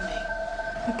joking me.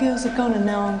 The girls are gone and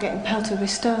now I'm getting pelted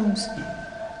with stones.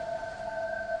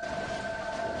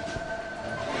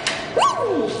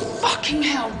 Woo! Fucking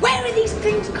hell, where are these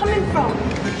things coming from?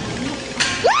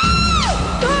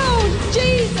 Oh,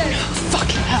 Jesus!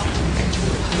 Fucking hell.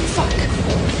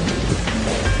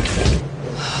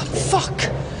 Fuck.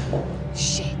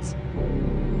 Shit.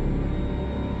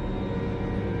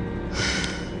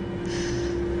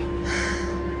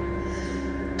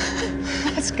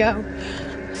 Let's go.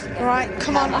 All right,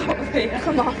 come on.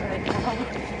 Come on.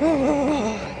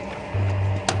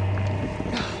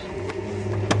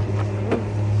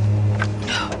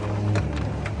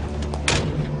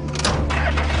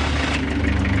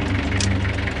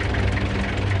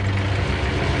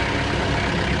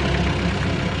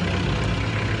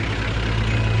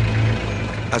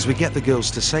 As we get the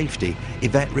girls to safety,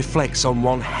 Yvette reflects on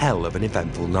one hell of an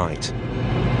eventful night.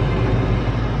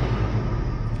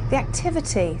 The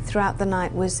activity throughout the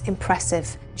night was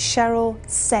impressive. Cheryl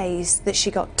says that she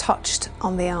got touched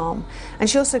on the arm and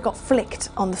she also got flicked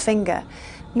on the finger.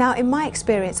 Now, in my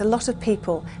experience, a lot of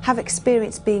people have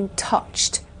experienced being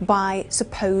touched by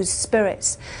supposed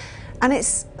spirits. And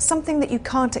it's something that you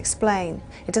can't explain.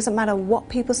 It doesn't matter what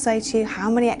people say to you,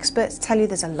 how many experts tell you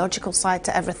there's a logical side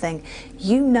to everything.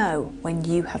 You know when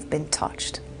you have been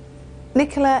touched.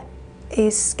 Nicola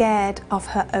is scared of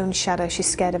her own shadow. She's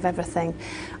scared of everything.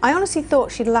 I honestly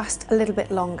thought she'd last a little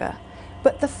bit longer.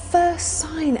 But the first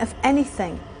sign of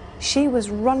anything, she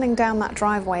was running down that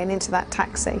driveway and into that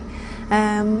taxi.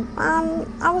 And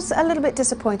I was a little bit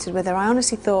disappointed with her. I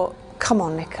honestly thought, come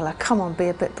on, Nicola, come on, be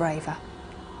a bit braver.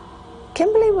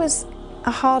 Kimberly was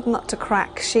a hard nut to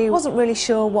crack. She wasn't really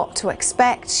sure what to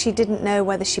expect. She didn't know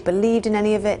whether she believed in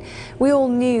any of it. We all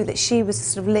knew that she was the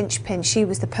sort of linchpin. She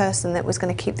was the person that was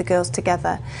going to keep the girls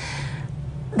together.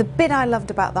 The bit I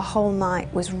loved about the whole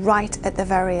night was right at the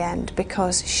very end,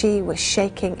 because she was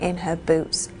shaking in her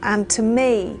boots. And to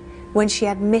me, when she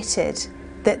admitted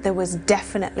that there was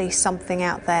definitely something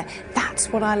out there, that's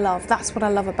what I love. That's what I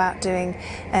love about doing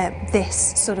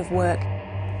this sort of work.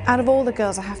 Out of all the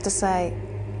girls, I have to say,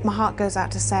 my heart goes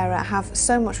out to Sarah. I have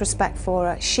so much respect for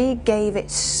her. She gave it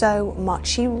so much.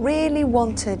 She really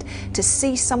wanted to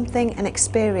see something and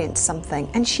experience something,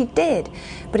 and she did.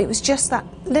 But it was just that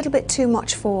little bit too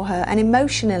much for her, and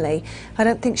emotionally, I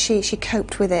don't think she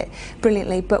coped with it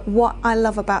brilliantly. But what I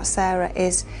love about Sarah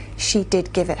is she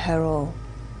did give it her all.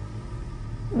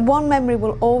 One memory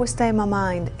will always stay in my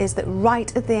mind is that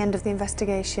right at the end of the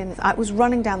investigation, I was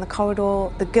running down the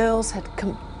corridor. The girls had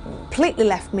completely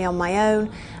left me on my own,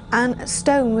 and a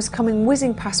stone was coming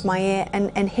whizzing past my ear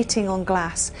and hitting on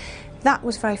glass. That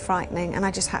was very frightening, and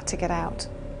I just had to get out.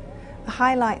 The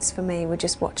highlights for me were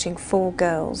just watching 4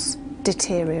 girls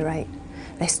deteriorate.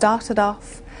 They started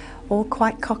off all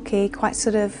quite cocky, quite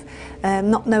sort of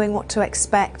not knowing what to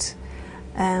expect,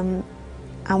 and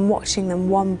watching them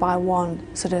one by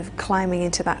one sort of climbing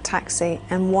into that taxi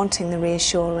and wanting the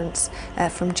reassurance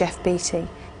from Jeff Beattie.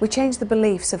 We changed the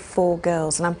beliefs of 4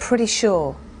 girls, and I'm pretty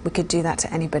sure we could do that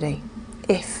to anybody,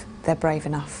 if they're brave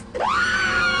enough.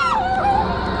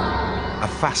 A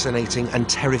fascinating and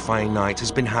terrifying night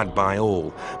has been had by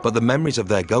all, but the memories of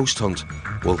their ghost hunt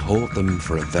will haunt them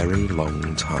for a very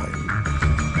long time.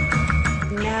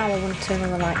 Now I want to turn all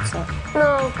the lights off.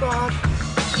 Oh, God.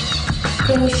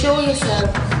 Can you show yourself?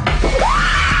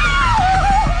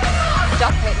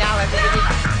 Stop it now, everybody.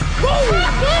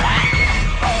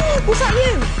 Was that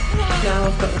you? Now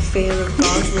I've got the fear of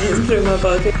God running through my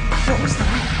body. What was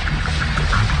that?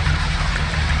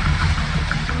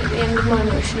 At the end of my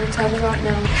emotional tether right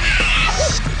now.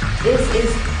 This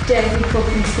is deadly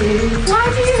fucking serious. Why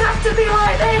do you have to be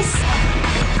like this?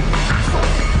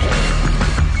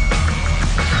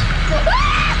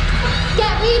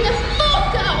 Get me the